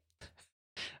 Okay.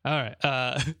 All right.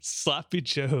 Sloppy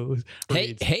Joe.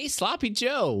 Hey, Sloppy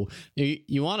Joe.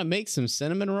 You want to make some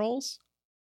cinnamon rolls?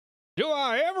 Do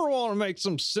I ever want to make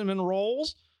some cinnamon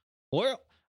rolls? Well,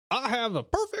 I have the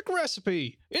perfect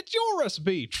recipe. It's your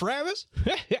recipe, Travis.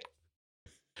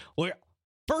 Well,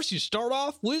 first you start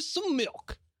off with some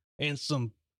milk and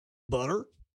some butter,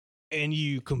 and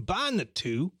you combine the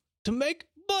two to make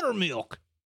buttermilk.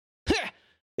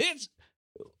 It's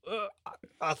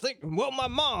I think, well, my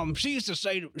mom, she used to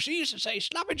say,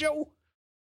 Sloppy Joe,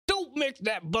 don't mix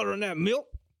that butter and that milk.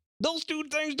 Those two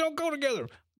things don't go together.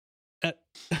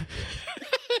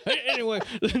 Anyway,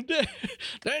 then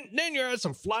you add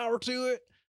some flour to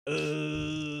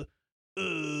it,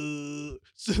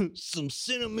 some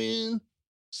cinnamon,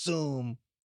 some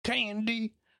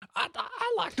candy. I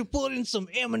like to put in some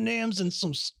M&Ms and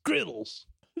some Skrittles.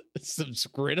 Some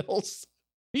Skrittles?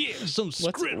 Yeah, some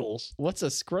Skrittles. What's a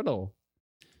Skrittle?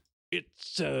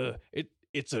 It's a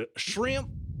shrimp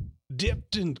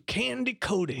dipped in candy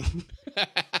coating.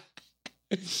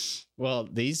 Well,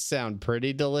 these sound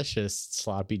pretty delicious,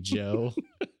 Sloppy Joe.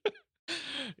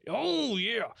 Oh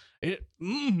yeah, and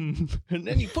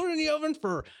then you put it in the oven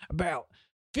for about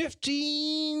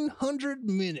 1,500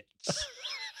 minutes.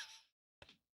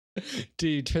 Do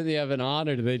you turn the oven on,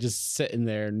 or do they just sit in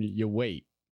there and you wait?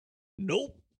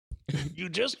 Nope. You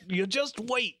just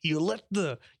wait. You let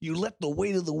the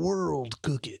weight of the world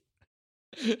cook it.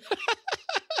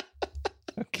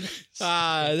 Okay.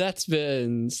 That's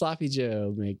been Sloppy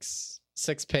Joe makes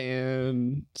 6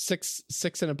 in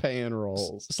a pan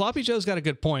rolls. Sloppy Joe's got a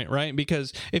good point, right?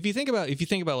 Because if you think about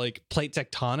like plate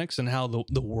tectonics and how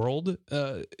the world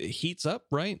heats up,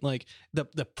 right? Like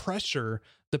the pressure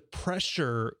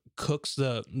cooks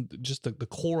the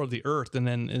core of the earth, and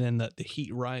then the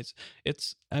heat rises.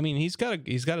 He's got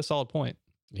a solid point.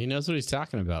 He knows what he's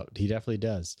talking about. He definitely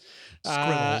does.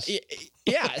 Yeah.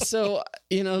 So,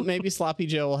 maybe Sloppy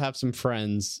Joe will have some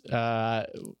friends.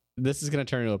 This is going to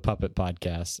turn into a puppet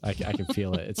podcast. I can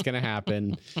feel it. It's going to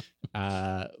happen.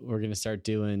 We're going to start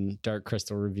doing Dark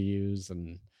Crystal reviews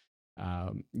and,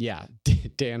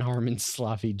 Dan Harmon's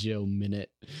Sloppy Joe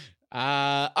minute.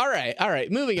 All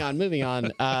right. Moving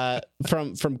on.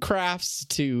 From crafts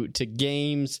to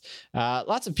games.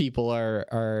 Lots of people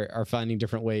are finding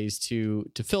different ways to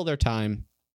fill their time.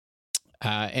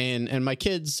 And my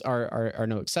kids are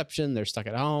no exception. They're stuck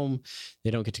at home. They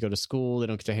don't get to go to school. They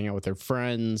don't get to hang out with their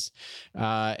friends.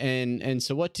 And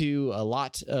so what do a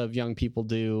lot of young people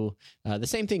do? The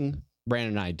same thing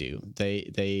Brandon and I do.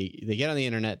 They get on the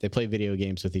internet. They play video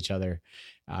games with each other.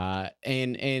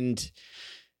 And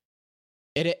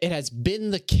it has been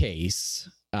the case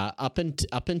up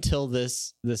until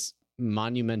this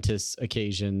monumentous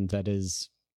occasion that is,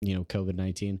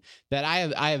 COVID-19, that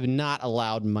I have not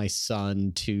allowed my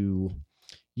son to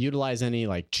utilize any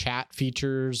like chat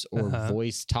features or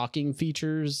voice talking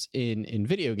features in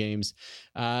video games.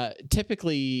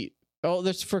 Typically,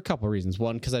 there's for a couple of reasons.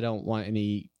 One, because I don't want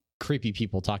any creepy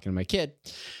people talking to my kid.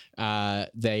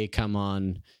 They come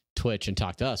on Twitch and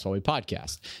talk to us while we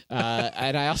podcast.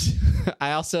 And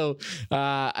I also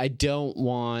I don't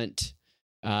want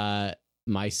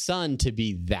my son to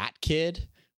be that kid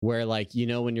where, like,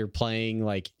 when you're playing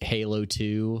like Halo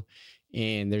 2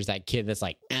 and there's that kid that's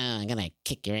like, I'm gonna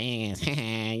kick your ass.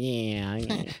 yeah.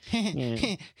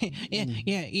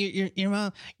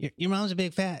 Your mom's a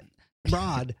big fat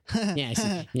broad.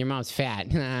 Yeah, your mom's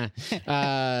fat.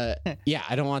 Yeah,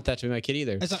 I don't want that to be my kid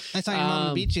either. I saw your mom on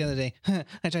the beach the other day.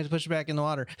 I tried to push her back in the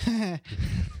water.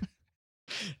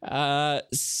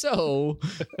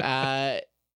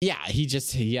 Yeah,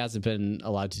 he hasn't been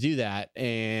allowed to do that,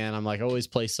 and I'm like, always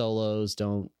play solos.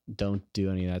 Don't do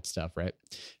any of that stuff, right?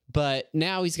 But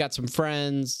now he's got some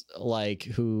friends like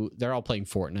who they're all playing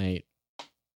Fortnite,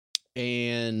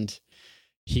 and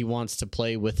he wants to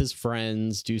play with his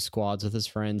friends, do squads with his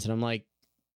friends, and I'm like,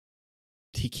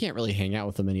 he can't really hang out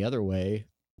with them any other way.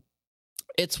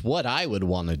 It's what I would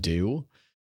want to do.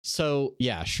 So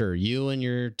yeah, sure, you and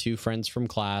your two friends from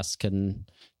class can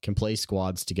play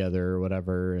squads together or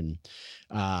whatever, and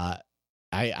I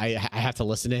have to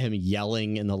listen to him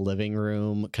yelling in the living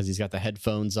room because he's got the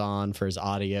headphones on for his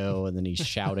audio, and then he's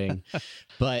shouting.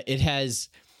 But it has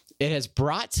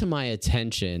brought to my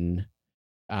attention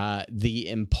the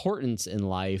importance in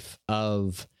life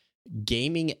of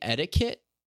gaming etiquette.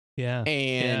 Yeah,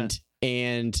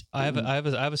 And I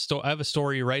have a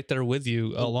story right there with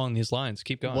you along these lines.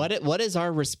 Keep going. What is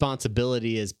our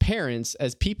responsibility as parents,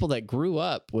 as people that grew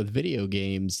up with video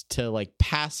games, to like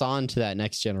pass on to that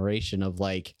next generation of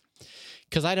like,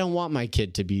 because I don't want my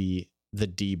kid to be the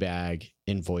D-bag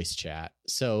in voice chat.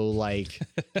 So like,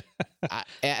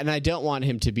 I don't want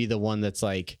him to be the one that's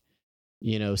like,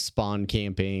 spawn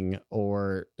camping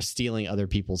or stealing other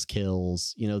people's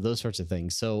kills, those sorts of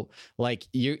things. So like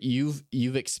you've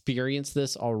experienced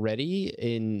this already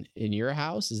in your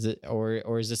house, is it,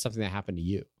 or is this something that happened to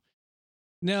you?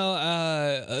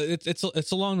 No,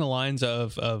 it's along the lines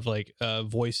of like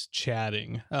voice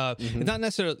chatting. It's not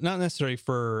necessarily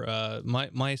for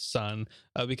my son,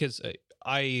 because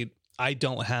I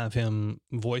don't have him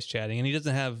voice chatting, and he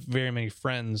doesn't have very many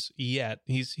friends yet.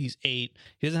 He's 8. He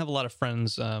doesn't have a lot of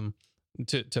friends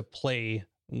to play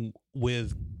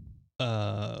with,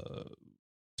 to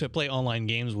play online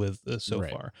games with so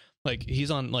far. Like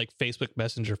he's on like Facebook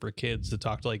Messenger for Kids to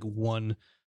talk to like one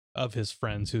of his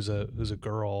friends who's a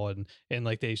girl, and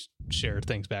like they share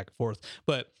things back and forth.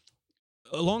 But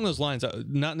along those lines,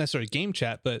 not necessarily game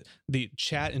chat, but the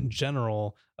chat in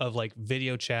general of like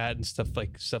video chat and stuff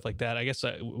like that. I guess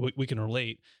we can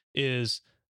relate. Is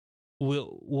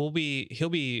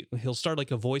he'll start like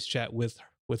a voice chat with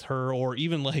her, or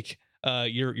even like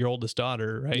your oldest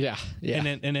daughter, right? Yeah.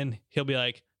 And then he'll be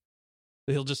like,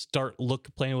 he'll just start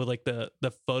playing with like the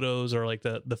photos or like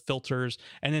the filters,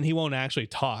 and then he won't actually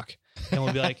talk. And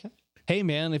we'll be like, hey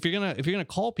man, if you're gonna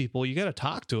call people, you got to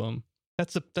talk to them.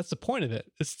 That's the point of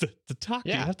it. It's to talk.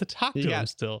 Yeah. You have to talk to him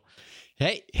still.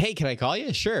 Hey, can I call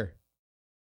you? Sure.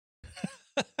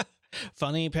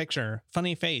 Funny picture,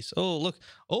 funny face. Oh, look.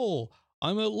 Oh,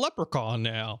 I'm a leprechaun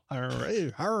now.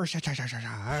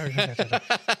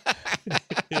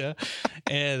 Yeah.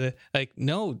 And like,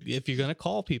 no, if you're gonna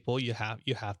call people, you have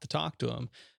to talk to them.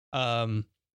 And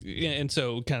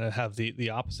so kind of have the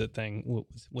opposite thing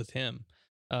with him.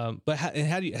 But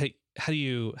how do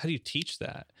you teach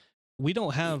that? We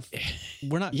don't have.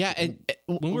 We're not. Yeah, and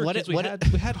when we were kids, we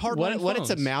had hard. What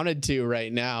it's amounted to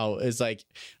right now is like,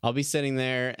 I'll be sitting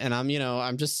there and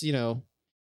I'm just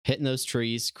hitting those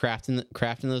trees,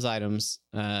 crafting those items,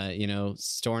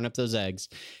 storing up those eggs,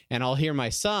 and I'll hear my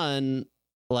son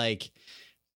like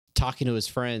talking to his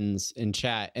friends in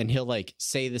chat, and he'll like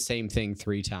say the same thing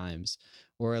 3 times,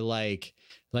 or like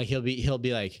he'll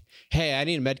be like, hey, I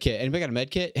need a med kit. Anybody got a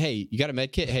med kit? Hey, you got a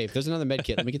med kit? Hey, if there's another med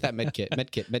kit, let me get that med kit.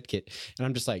 And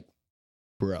I'm just like,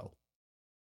 bro,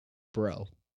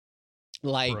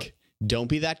 like, don't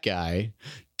be that guy.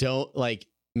 Don't like,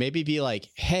 maybe be like,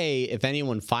 hey, if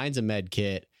anyone finds a med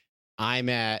kit, I'm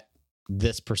at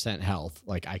this % health.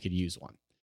 Like, I could use one.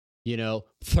 You know,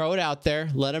 throw it out there.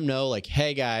 Let them know, like,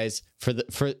 hey guys, for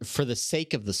the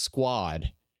sake of the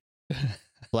squad,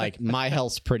 like, my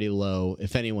health's pretty low.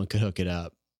 If anyone could hook it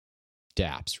up,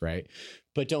 daps, right?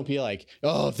 But don't be like,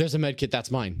 oh, if there's a med kit,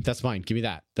 that's mine. That's mine. Give me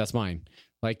that. That's mine.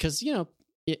 Like, because, you know,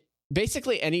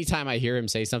 basically anytime I hear him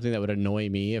say something that would annoy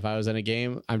me if I was in a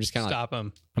game, I'm just kind of stop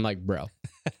him. I'm like, bro,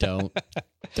 don't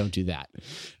do that.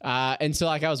 And so,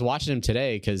 like, I was watching him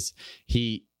today because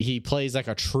he plays like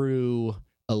a true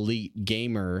elite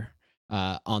gamer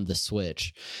on the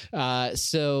Switch.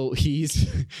 So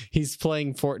he's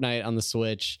playing Fortnite on the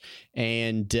Switch,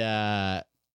 and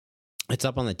it's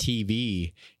up on the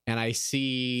TV, and I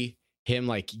see him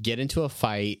like get into a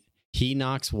fight. He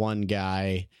knocks one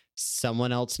guy,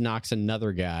 someone else knocks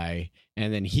another guy,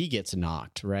 and then he gets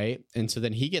knocked, right? And so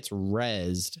then he gets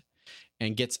rezzed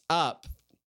and gets up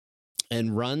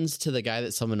and runs to the guy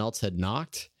that someone else had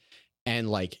knocked and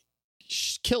like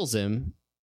kills him,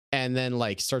 and then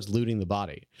like starts looting the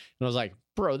body. And I was like,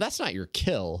 bro, that's not your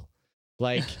kill.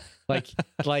 Like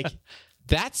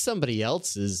that's somebody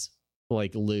else's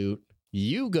like loot.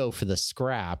 You go for the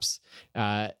scraps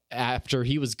after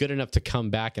he was good enough to come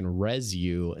back and res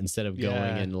you instead of going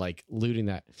and like looting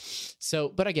that. So,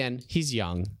 but again, he's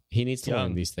young. He needs to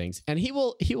learn these things, and he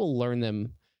will learn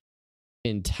them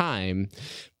in time.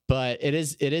 But it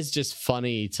is just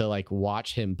funny to like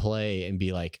watch him play and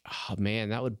be like, oh man,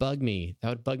 that would bug me. That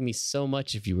would bug me so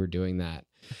much if you were doing that.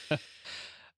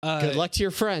 Good luck to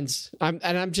your friends. I'm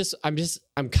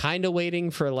kind of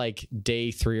waiting for like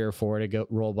day 3 or 4 to go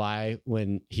roll by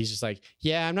when he's just like,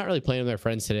 yeah, I'm not really playing with their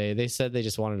friends today. They said they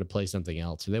just wanted to play something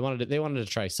else, or they wanted to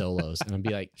try solos, and I'd be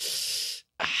like,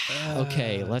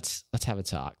 okay, let's have a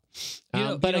talk.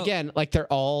 But again, like, they're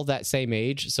all that same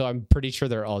age, so I'm pretty sure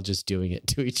they're all just doing it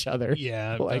to each other.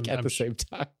 Yeah, like at the same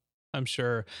time. I'm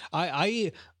sure.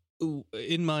 I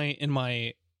in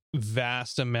my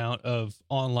vast amount of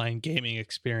online gaming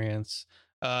experience,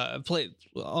 I've played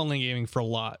online gaming for a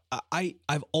lot.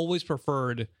 I've always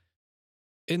preferred,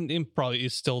 and probably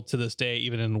is still to this day,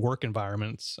 even in work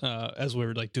environments, as we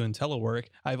were like doing telework,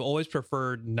 I've always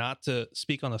preferred not to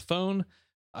speak on the phone.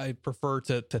 I prefer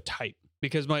to type,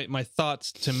 because my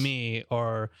thoughts to me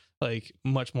are like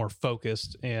much more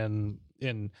focused, and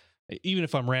even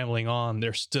if I'm rambling on,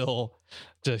 they're still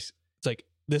just, it's like,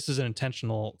 this is an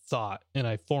intentional thought, and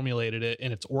I formulated it,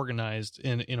 and it's organized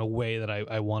in a way that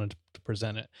I wanted to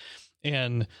present it.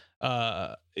 And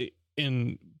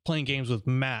in playing games with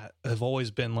Matt, I've always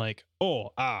been like,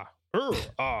 oh,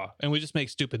 and we just make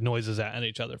stupid noises at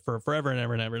each other for forever and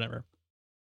ever and ever and ever.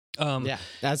 Yeah,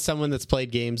 as someone that's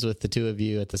played games with the two of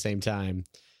you at the same time,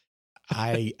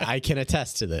 I can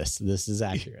attest to this. This is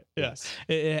accurate. Yes,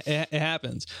 it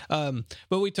happens.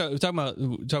 But we talk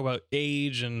about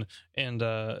age and kind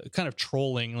of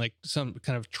trolling, like some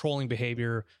kind of trolling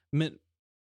behavior,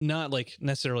 not like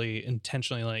necessarily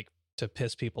intentionally like to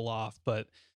piss people off, but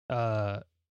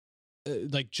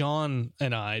like John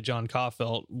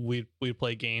Kaufelt, we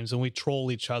play games and we troll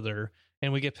each other,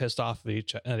 and we get pissed off at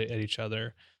each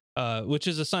other. Which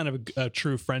is a sign of a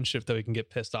true friendship, that we can get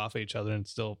pissed off at each other and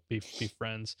still be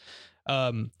friends.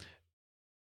 But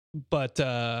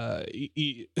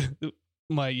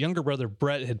my younger brother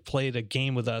Brett had played a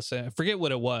game with us, and I forget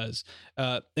what it was.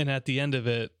 And at the end of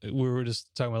it, we were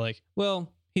just talking about like,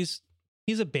 well, he's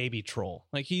a baby troll.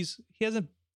 Like he's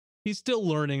still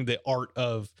learning the art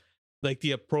of like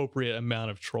the appropriate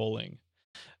amount of trolling.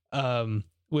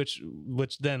 Which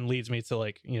then leads me to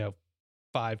like,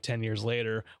 5-10 years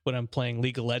later, when I'm playing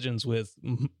League of Legends with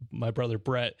my brother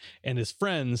Brett and his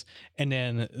friends, and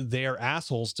then they're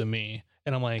assholes to me,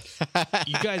 and I'm like,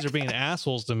 you guys are being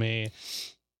assholes to me.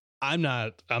 I'm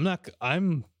a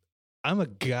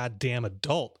goddamn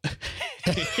adult.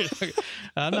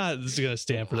 I'm not gonna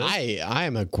stand for this. I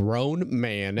am a grown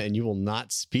man, and you will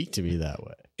not speak to me that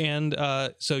way. And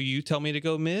so you tell me to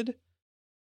go mid?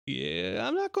 Yeah,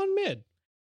 I'm not going mid.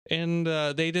 And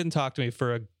they didn't talk to me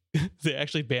they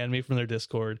actually banned me from their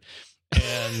Discord,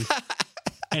 and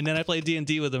and then I played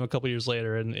D&D with them a couple years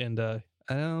later, and I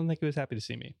don't think he was happy to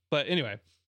see me. But anyway,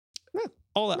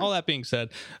 all that being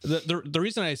said, the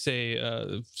reason I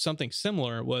say something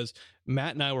similar was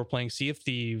Matt and I were playing Sea of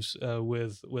Thieves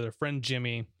with our friend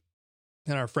Jimmy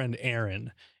and our friend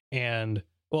Aaron, and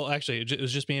Well, actually, it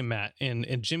was just me and Matt, and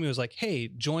Jimmy was like, "Hey,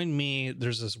 join me.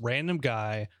 There's this random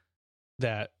guy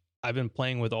that I've been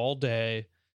playing with all day.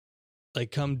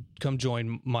 Like, come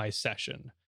join my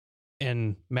session."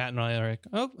 And Matt and I are like,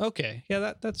 "Oh, okay,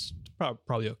 yeah, that's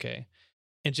probably okay."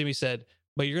 And Jimmy said,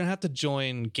 "But you're gonna have to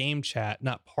join game chat,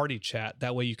 not party chat.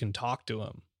 That way you can talk to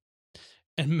him."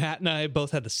 And Matt and I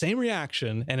both had the same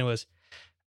reaction, and it was,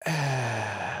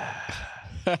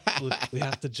 we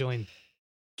have to join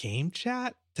game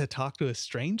chat to talk to a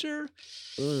stranger.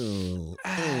 Ooh.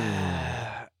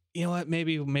 You know what?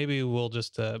 Maybe we'll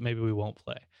just maybe we won't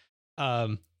play.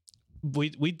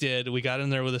 We did. We got in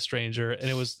there with a stranger, and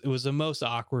it was the most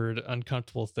awkward,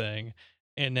 uncomfortable thing.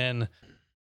 And then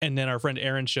our friend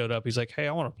Aaron showed up. He's like, "Hey,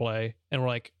 I want to play." And we're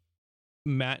like,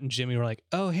 Matt and Jimmy were like,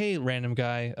 "Oh, hey, random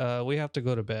guy, we have to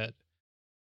go to bed."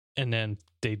 And then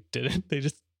they didn't. They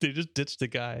just ditched the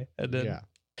guy, and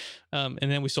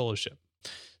then we solo ship.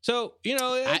 So, you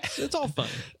know, it's all fun.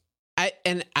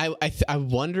 I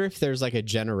wonder if there's like a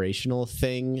generational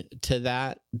thing to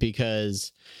that,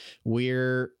 because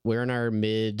we're in our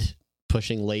mid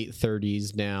pushing late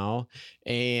 30s now,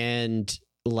 and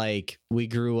like we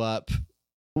grew up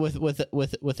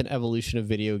with an evolution of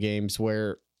video games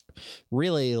where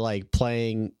really like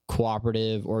playing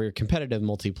cooperative or competitive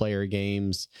multiplayer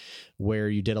games where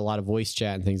you did a lot of voice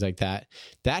chat and things like that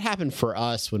happened for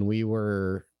us when we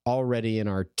were already in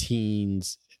our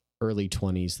teens, early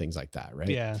 20s, things like that, right?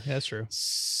 Yeah, that's true.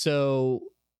 So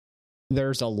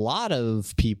there's a lot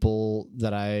of people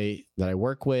that I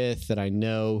work with, that I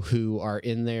know, who are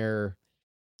in their,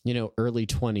 you know, early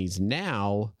 20s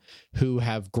now, who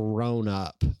have grown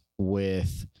up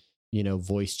with, you know,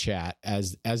 voice chat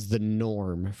as the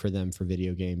norm for them for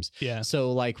video games. Yeah.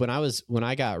 So like when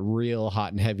I got real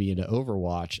hot and heavy into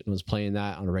Overwatch and was playing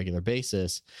that on a regular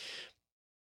basis,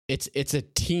 it's a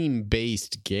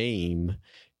team-based game,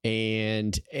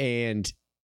 and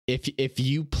if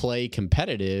you play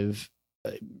competitive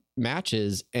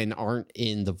matches and aren't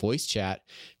in the voice chat,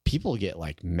 people get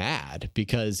like mad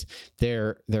because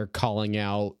they're calling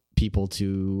out people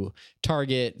to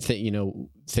target, you know,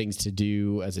 things to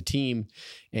do as a team,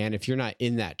 and if you're not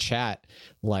in that chat,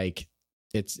 like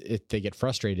they get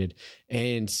frustrated.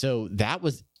 And so that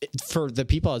was for the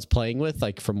people I was playing with,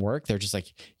 like from work, they're just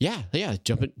like, yeah,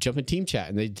 jump in team chat,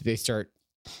 and they start,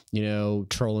 you know,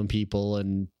 trolling people,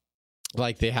 and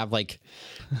like they have like,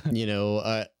 you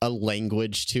know, a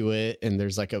language to it, and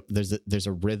there's like there's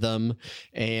a rhythm,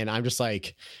 and I'm just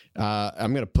like,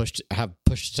 I'm gonna have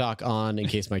push to talk on in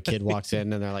case my kid walks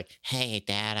in and they're like, "Hey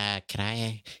Dad, can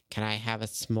I have a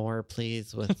s'more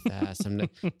please with some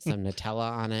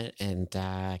Nutella on it, and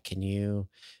can you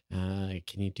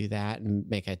do that and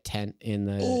make a tent in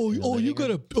the you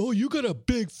got a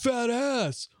big fat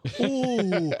ass.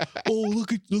 Look,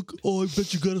 I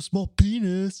bet you got a small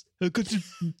penis. I got your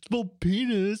small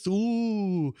penis. I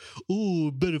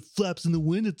bet it flaps in the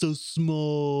wind, it's so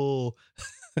small."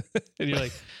 And you're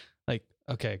like,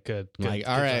 okay, good. Like,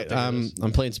 all right, I'm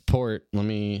playing support.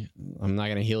 I'm not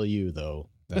gonna heal you though.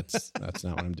 That's not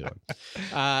what I'm doing.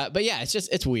 But yeah,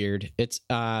 it's weird. It's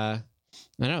I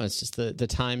don't know. It's just the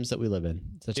times that we live in.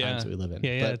 It's the times that we live in.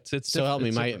 Yeah. But it's so help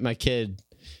me, my kid,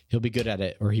 he'll be good at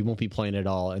it, or he won't be playing at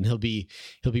all, and he'll be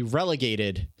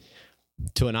relegated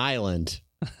to an island,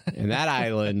 and that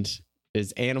island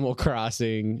is Animal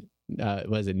Crossing.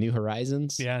 Was it New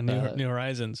Horizons? Yeah, New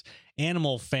Horizons.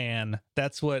 Animal Fan.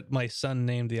 That's what my son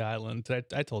named the island.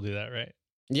 I told you that, right?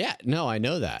 Yeah, no, I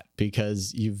know that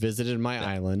because you visited my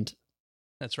island.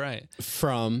 That's right.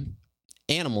 From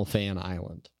Animal Fan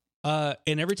Island.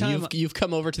 And every time you've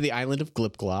come over to the island of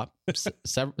Glip Glop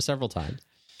several times.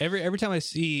 Every time I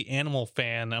see Animal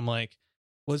Fan, I'm like,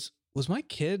 was my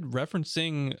kid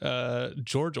referencing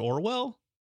George Orwell?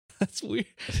 That's weird.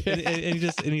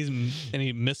 and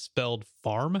he misspelled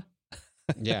farm.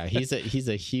 Yeah, he's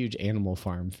a huge Animal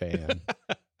Farm fan.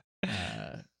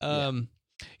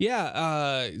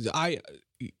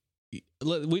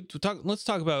 Let's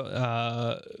talk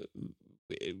about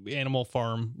Animal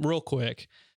Farm real quick.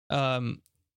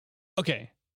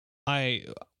 Okay.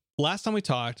 Last time we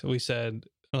talked, we said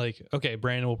like, okay,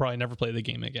 Brandon will probably never play the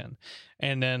game again.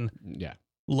 And then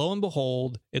lo and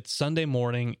behold, it's Sunday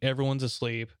morning, everyone's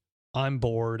asleep, I'm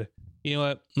bored. You know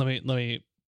what?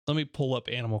 Let me pull up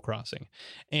Animal Crossing.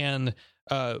 And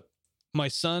my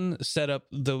son set up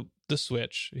the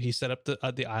Switch. He set up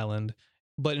the island,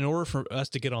 but in order for us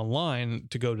to get online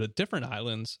to go to different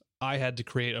islands, I had to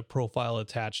create a profile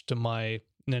attached to my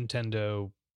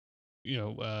Nintendo,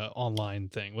 online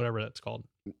thing, whatever that's called.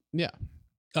 Yeah.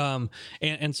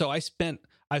 And so I've spent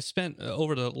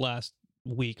over the last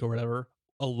week or whatever,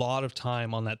 a lot of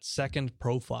time on that second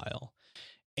profile,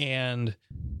 and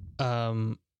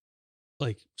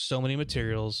like so many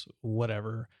materials,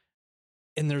 whatever,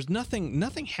 and there's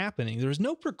nothing happening. There's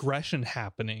no progression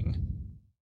happening.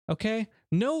 Okay,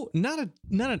 no, not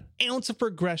an ounce of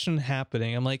progression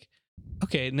happening. I'm like,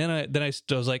 okay, and then I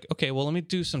was like, okay, well, let me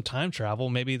do some time travel.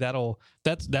 Maybe that's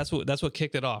what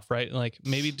kicked it off, right? Like,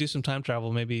 maybe do some time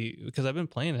travel, maybe, because I've been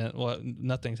playing it. Well,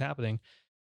 nothing's happening.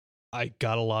 I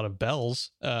got a lot of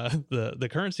bells, the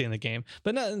currency in the game,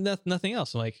 but nothing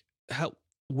else. I'm like,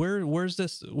 where's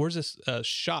this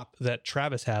shop that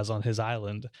Travis has on his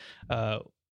island?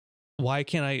 Why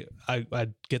can't I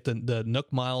get the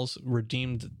Nook Miles,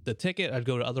 redeemed the ticket? I'd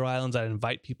go to other islands. I'd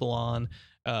invite people on,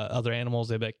 other animals.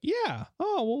 They'd be like, yeah,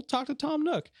 oh, we'll talk to Tom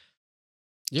Nook.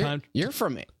 You're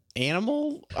from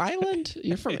Animal Island?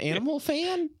 You're from Animal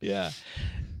Fan? Yeah.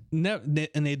 And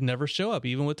they'd never show up,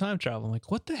 even with time travel. I'm like,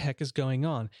 what the heck is going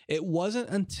on? It wasn't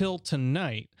until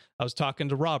tonight I was talking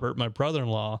to Robert, my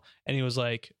brother-in-law, and he was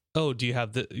like, oh, do you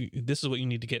have this is what you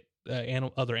need to get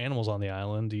other animals on the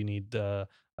island. Do you need this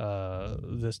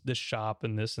shop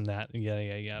and this and that and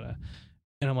yada.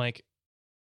 And I'm like,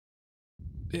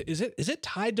 is it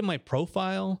tied to my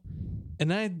profile? And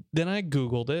then I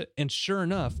Googled it, and sure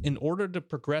enough, in order to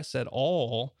progress at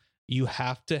all, you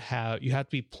have to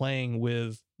be playing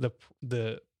with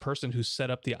the person who set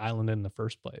up the island in the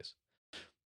first place.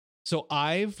 So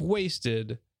I've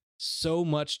wasted so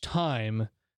much time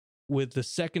with the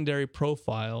secondary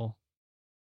profile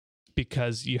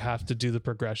because you have to do the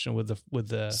progression with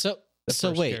the so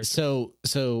wait character.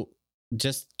 so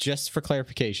just for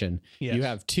clarification, yes. You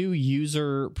have 2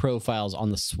 user profiles on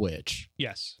the Switch.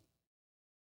 Yes.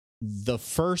 The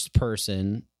first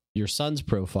person, your son's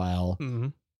profile,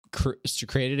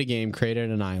 created a game, created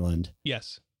an island.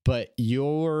 Yes. But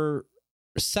your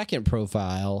second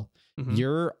profile,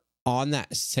 you're on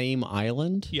that same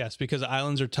island. Yes, because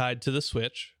islands are tied to the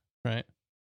Switch, right?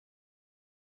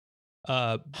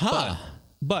 But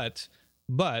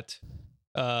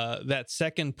that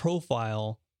second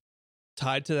profile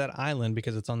tied to that island,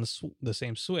 because it's on the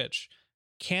same Switch,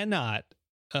 cannot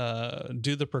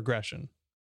do the progression.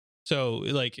 So,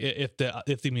 like, if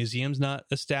the museum's not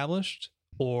established,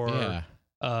 or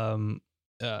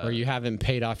or you haven't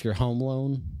paid off your home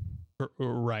loan,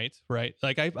 right?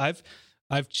 Like,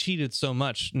 I've cheated so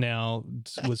much now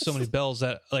with so many bells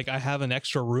that, like, I have an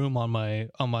extra room on my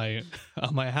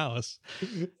house.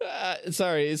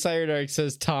 Sorry, Cyberdark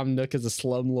says Tom Nook is a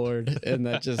slumlord, and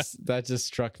that just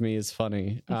struck me as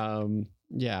funny.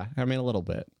 Yeah, I mean, a little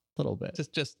bit, just a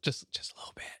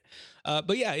little bit.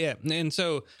 But yeah, and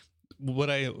so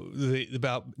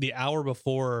about the hour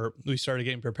before we started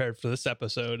getting prepared for this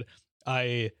episode,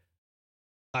 I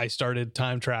started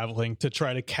time traveling to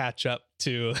try to catch up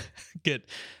to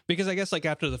because I guess, like,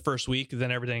 after the first week,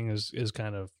 then everything is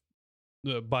kind of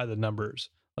by the numbers,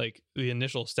 like the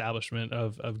initial establishment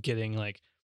of getting, like,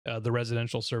 the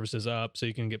residential services up so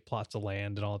you can get plots of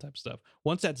land and all that type of stuff.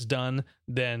 Once that's done,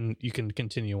 then you can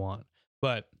continue on.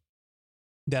 But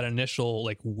that initial,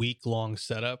 like, week-long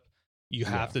setup, you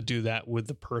have to do that with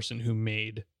the person who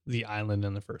made the island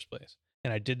in the first place.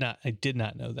 And I did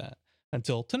not know that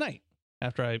until tonight,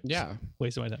 after I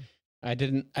wasted my time. I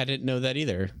didn't know that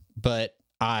either, but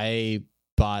I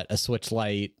bought a Switch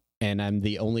Lite, and I'm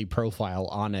the only profile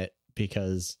on it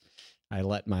because I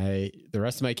let the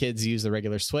rest of my kids use the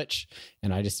regular Switch,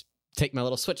 and I just take my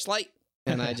little Switch Lite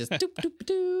and I just doop doop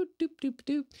doop doop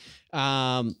doop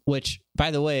doop. Which,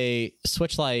 by the way,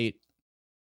 Switch Lite,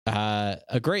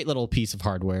 a great little piece of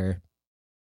hardware.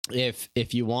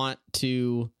 If you want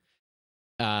to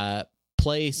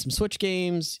play some Switch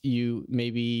games, you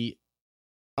maybe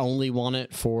only want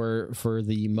it for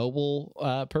the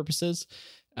mobile purposes.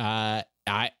 I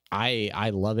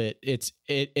love it.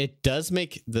 It does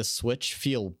make the Switch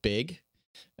feel big,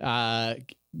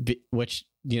 which,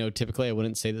 typically I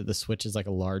wouldn't say that the Switch is like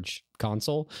a large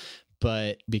console,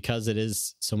 but because it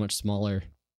is so much smaller,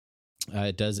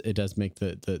 it does make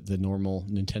the normal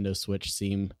Nintendo Switch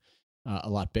seem a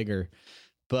lot bigger.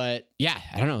 But yeah,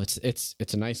 I don't know. It's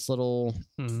a nice little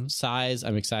size.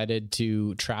 I'm excited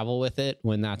to travel with it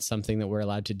when that's something that we're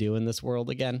allowed to do in this world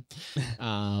again.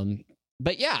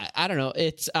 But yeah, I don't know.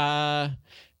 It's I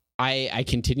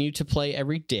continue to play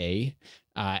every day.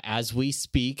 As we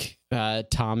speak,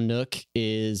 Tom Nook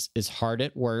is hard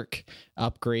at work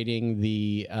upgrading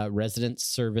the residence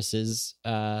services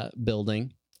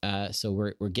building. So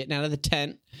we're getting out of the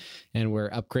tent and we're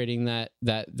upgrading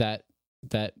that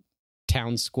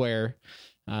town square.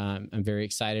 I'm very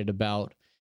excited about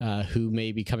who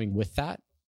may be coming with that.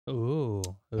 Ooh.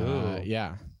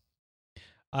 Yeah.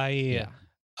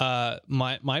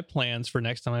 my plans for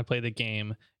next time I play the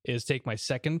game is take my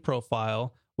second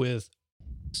profile with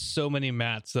so many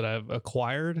mats that I've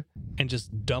acquired and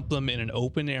just dump them in an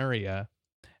open area,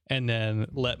 and then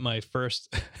let my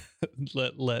first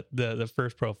let the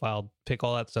first profile pick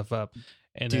all that stuff up.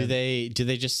 And do they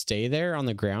just stay there on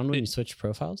the ground when you switch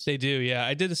profiles? They do, yeah.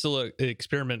 I did this little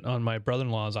experiment on my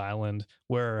brother-in-law's island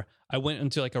where I went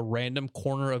into like a random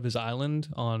corner of his island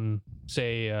on,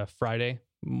 say, Friday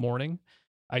morning.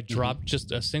 I dropped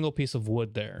just a single piece of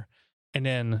wood there, and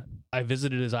then I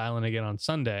visited his island again on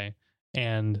Sunday,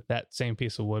 and that same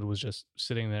piece of wood was just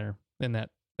sitting there in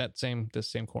this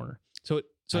same corner. So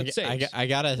it saves. I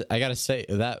gotta say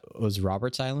that was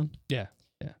Robert's island. Yeah.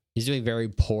 He's doing very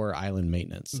poor island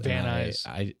maintenance. Van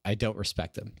Nuys. I don't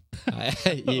respect him.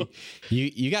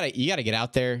 You gotta get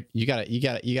out there. You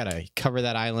gotta cover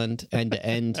that island end to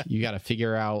end. You gotta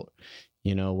figure out,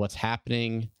 what's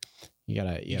happening. You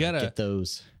gotta get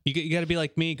those. You gotta be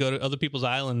like me. Go to other people's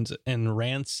islands and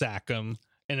ransack them,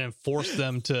 and then force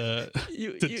them to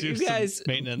do guys, some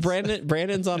maintenance.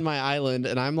 Brandon's on my island,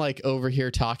 and I'm like over here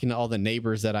talking to all the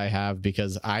neighbors that I have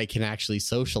because I can actually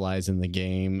socialize in the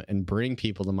game and bring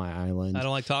people to my island. I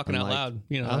don't like talking out loud.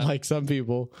 Unlike some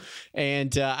people.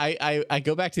 And I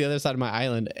go back to the other side of my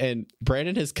island, and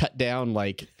Brandon has cut down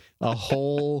like a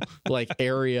whole like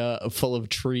area full of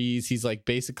trees. He's like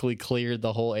basically cleared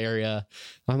the whole area.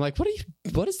 I'm like, what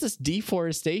is this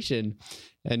deforestation?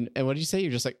 And what did you say?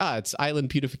 You're just like, it's island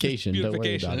beautification. Don't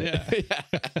worry about it.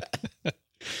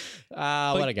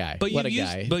 Yeah. What a guy.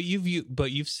 But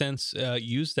you've since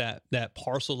used that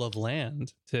parcel of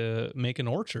land to make an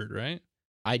orchard, right?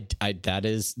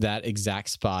 That exact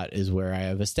spot is where I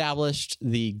have established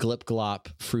the Glip Glop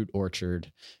fruit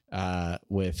orchard,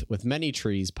 with many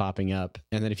trees popping up,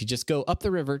 and then if you just go up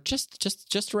the river,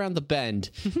 just around the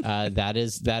bend,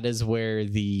 that is where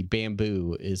the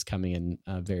bamboo is coming in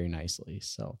very nicely.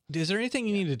 So, is there anything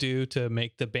you need to do to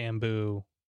make the bamboo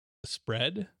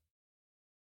spread?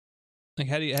 Like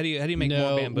how do you make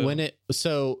more bamboo? When it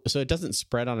doesn't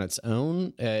spread on its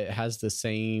own. It has the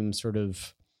same sort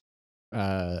of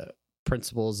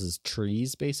principles as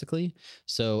trees, basically.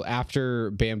 So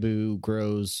after bamboo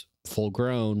grows full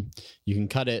grown, you can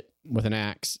cut it with an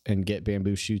axe and get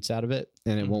bamboo shoots out of it,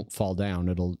 and it won't fall down.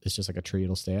 It's just like a tree.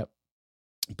 It'll stay up.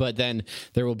 But then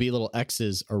there will be little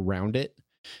X's around it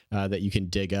that you can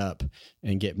dig up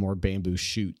and get more bamboo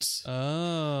shoots.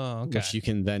 Oh, okay. Which you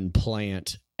can then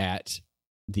plant at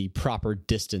the proper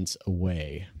distance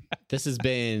away. This has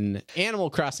been Animal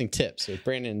Crossing Tips with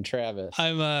Brandon and Travis.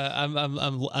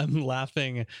 I'm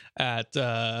laughing at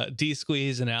D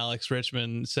Squeeze and Alex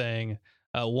Richmond saying,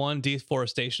 one,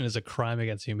 deforestation is a crime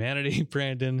against humanity,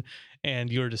 Brandon,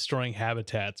 and you're destroying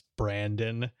habitats,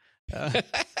 Brandon.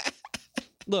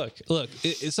 Look,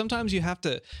 sometimes you have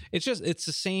to, it's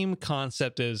the same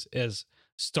concept as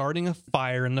starting a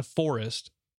fire in the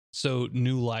forest so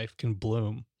new life can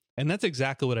bloom. And that's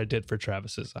exactly what I did for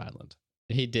Travis's island.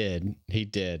 He did.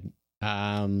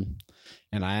 And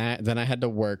I had to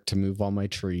work to move all my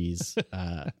trees.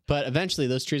 But eventually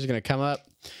those trees are going to come up,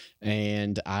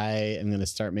 and I am going to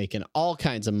start making all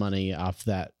kinds of money off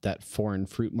that foreign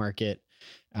fruit market.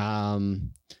 Also,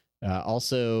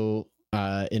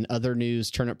 in other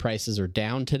news, turnip prices are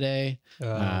down today.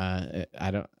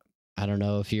 I don't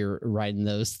know if you're riding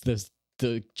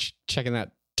checking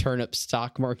that turnip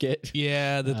stock market.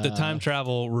 Yeah, the time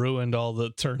travel ruined all the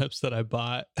turnips that I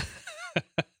bought.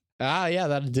 Yeah,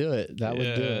 that'd do it. That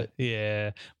would do it.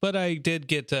 Yeah, but I did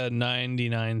get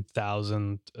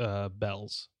 99,000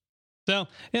 bells. So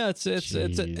yeah, it's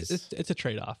a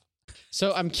trade-off.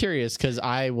 So I'm curious, because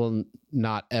I will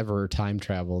not ever time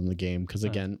travel in the game, because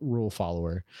again, rule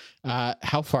follower.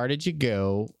 How far did you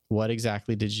go? What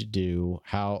exactly did you do?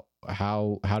 How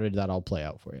did that all play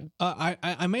out for you?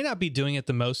 I may not be doing it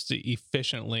the most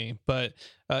efficiently, but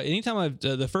anytime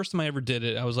the first time I ever did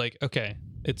it, I was like, okay,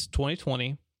 it's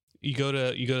 2020. You go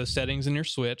to settings in your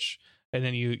Switch, and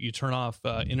then you turn off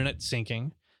internet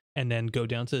syncing, and then go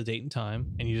down to the date and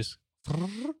time, and you just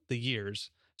the years.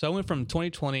 So I went from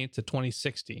 2020 to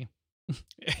 2060,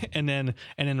 and then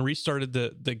restarted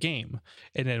the game.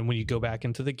 And then when you go back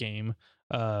into the game,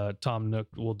 Tom Nook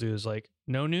will do is like,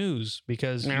 no news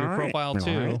because your profile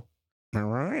too.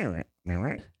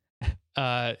 And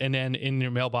then in your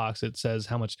mailbox it says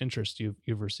how much interest you've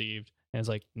received, and it's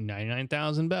like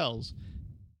 99,000 bells.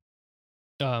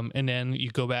 And then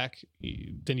you go back,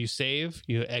 then you save,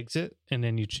 you exit, and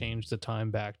then you change the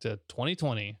time back to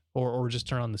 2020, or just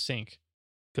turn on the sync.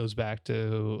 Goes back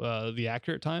to the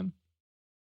accurate time.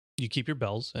 You keep your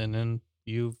bells, and then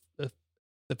you've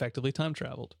effectively time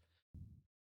traveled.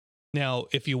 Now,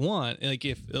 if you want, like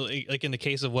in the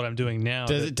case of what I'm doing now,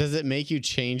 does it make you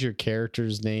change your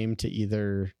character's name to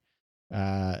either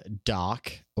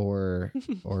Doc or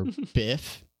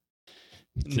Biff?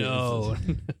 No.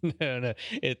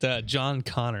 It's John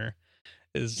Connor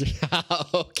is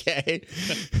okay.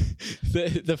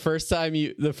 The first time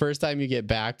you get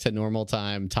back to normal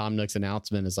time, Tom Nook's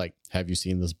announcement is like, "Have you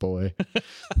seen this boy?"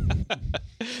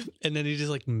 And then he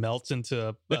just like melts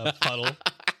into a puddle.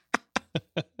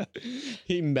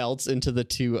 He melts into the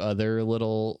two other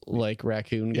little like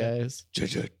raccoon guys.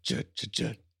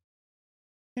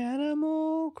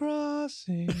 Animal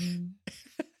Crossing.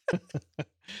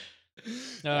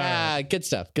 Good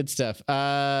stuff.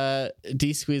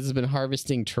 D Squeeze has been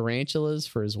harvesting tarantulas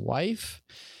for his wife.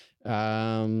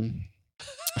 Come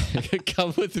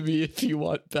with me if you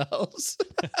want bells.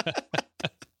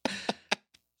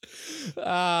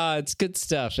 It's good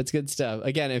stuff.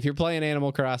 Again, if you're playing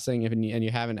Animal Crossing and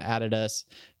you haven't added us,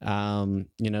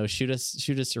 shoot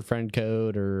us your friend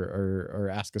code or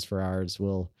ask us for ours.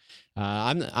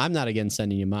 I'm not against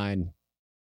sending you mine.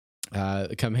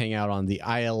 Come hang out on the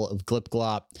Isle of Glip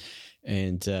Glop,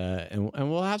 and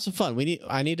we'll have some fun.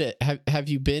 I need to have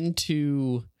you been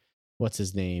to what's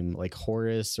his name, like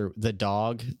Horace or the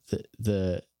dog,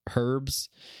 the Herbs.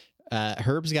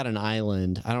 Herb's got an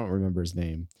island. I don't remember his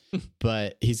name,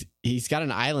 but he's got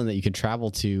an island that you can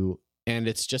travel to, and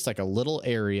it's just like a little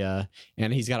area,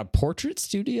 and he's got a portrait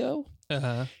studio.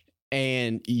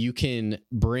 And you can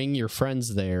bring your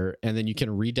friends there, and then you can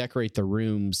redecorate the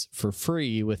rooms for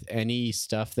free with any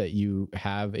stuff that you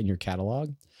have in your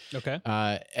catalog. Okay.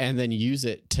 And then use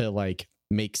it to like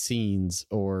make scenes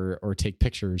or take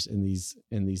pictures in these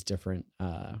different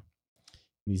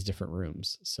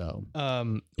rooms. So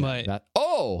my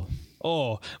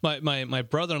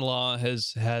brother-in-law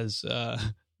has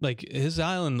like his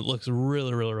island looks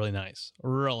really, really, really nice.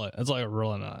 It's like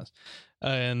really nice.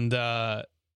 And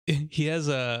he has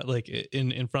a like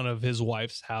in front of his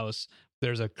wife's house,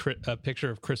 there's a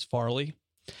picture of Chris Farley.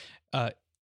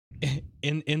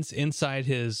 Inside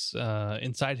his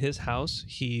house,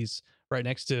 he's right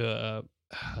next to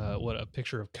a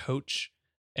picture of Coach,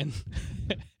 and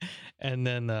and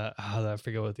then I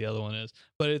forget what the other one is,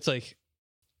 but it's like,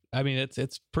 I mean,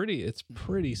 it's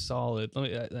pretty solid. Let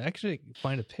me actually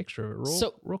find a picture of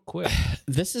it real quick.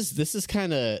 This is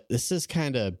kind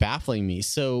of baffling me.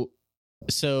 So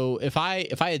if I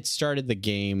had started the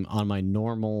game on my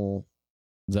normal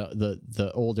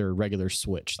the older regular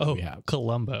Switch that we have,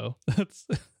 Columbo, that's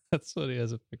what he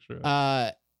has a picture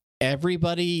of.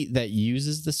 Everybody that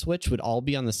uses the Switch would all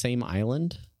be on the same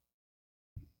island.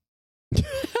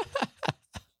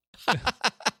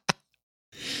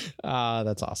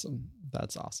 That's awesome.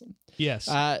 Yes.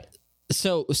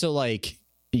 So like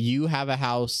you have a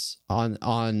house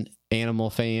on Animal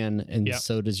Fan, and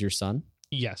so does your son.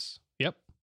 Yes. Yep.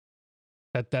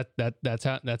 That's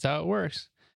how it works.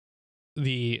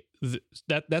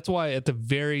 That's why at the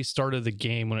very start of the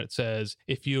game, when it says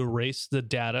if you erase the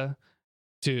data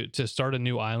to start a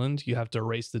new island, you have to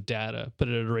erase the data, but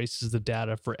it erases the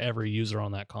data for every user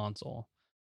on that console.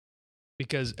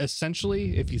 Because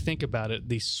essentially, if you think about it,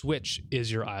 the Switch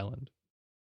is your island.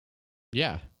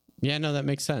 Yeah. No, that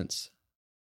makes sense.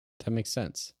 The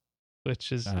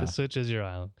Switch is your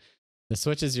island. The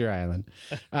Switch is your island.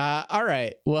 All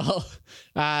right. Well,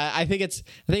 I think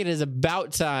it is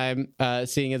about time,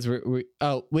 seeing as we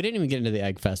didn't even get into the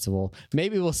Egg Festival.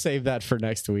 Maybe we'll save that for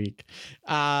next week.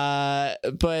 So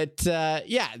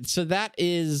that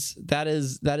is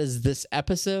this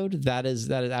episode. That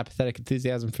is Apathetic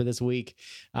Enthusiasm for this week.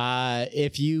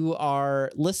 If you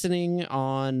are listening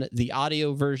on the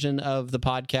audio version of the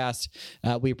podcast,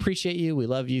 we appreciate you. We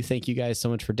love you. Thank you guys so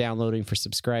much for downloading, for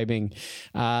subscribing.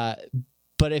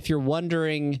 But if you're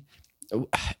wondering,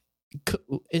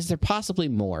 is there possibly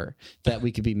more that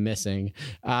we could be missing?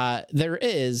 There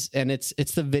is, and it's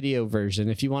the video version.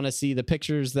 If you want to see the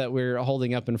pictures that we're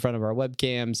holding up in front of our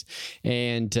webcams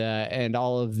and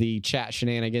all of the chat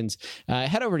shenanigans,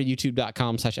 head over to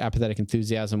youtube.com/apathetic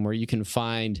enthusiasm, where you can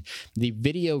find the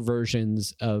video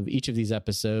versions of each of these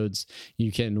episodes.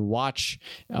 You can watch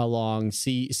along,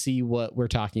 see what we're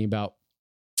talking about.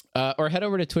 Or head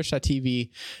over to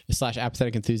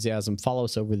twitch.tv/apathetic enthusiasm. Follow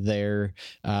us over there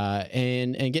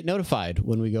and get notified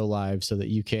when we go live, so that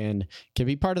you can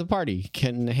be part of the party,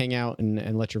 can hang out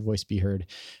and let your voice be heard.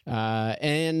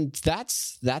 And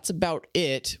that's about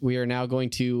it. We are now going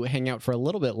to hang out for a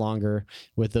little bit longer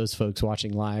with those folks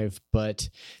watching live. But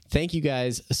thank you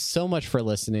guys so much for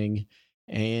listening.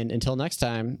 And until next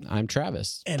time, I'm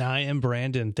Travis. And I am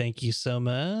Brandon. Thank you so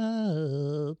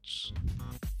much.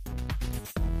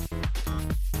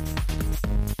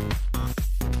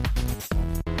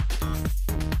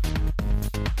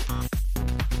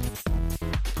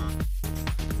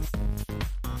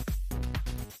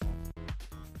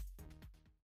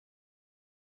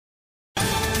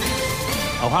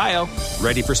 Ohio,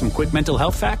 ready for some quick mental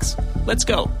health facts? Let's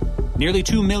go. Nearly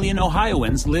 2 million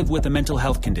Ohioans live with a mental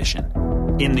health condition.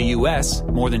 In the U.S.,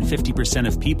 more than 50%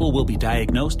 of people will be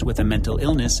diagnosed with a mental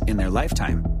illness in their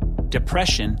lifetime.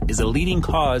 Depression is a leading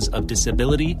cause of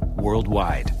disability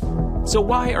worldwide. So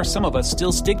why are some of us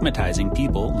still stigmatizing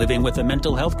people living with a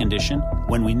mental health condition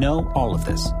when we know all of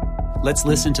this? Let's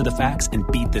listen to the facts and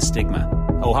beat the stigma.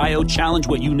 Ohio, challenge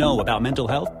what you know about mental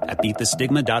health at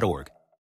beatthestigma.org.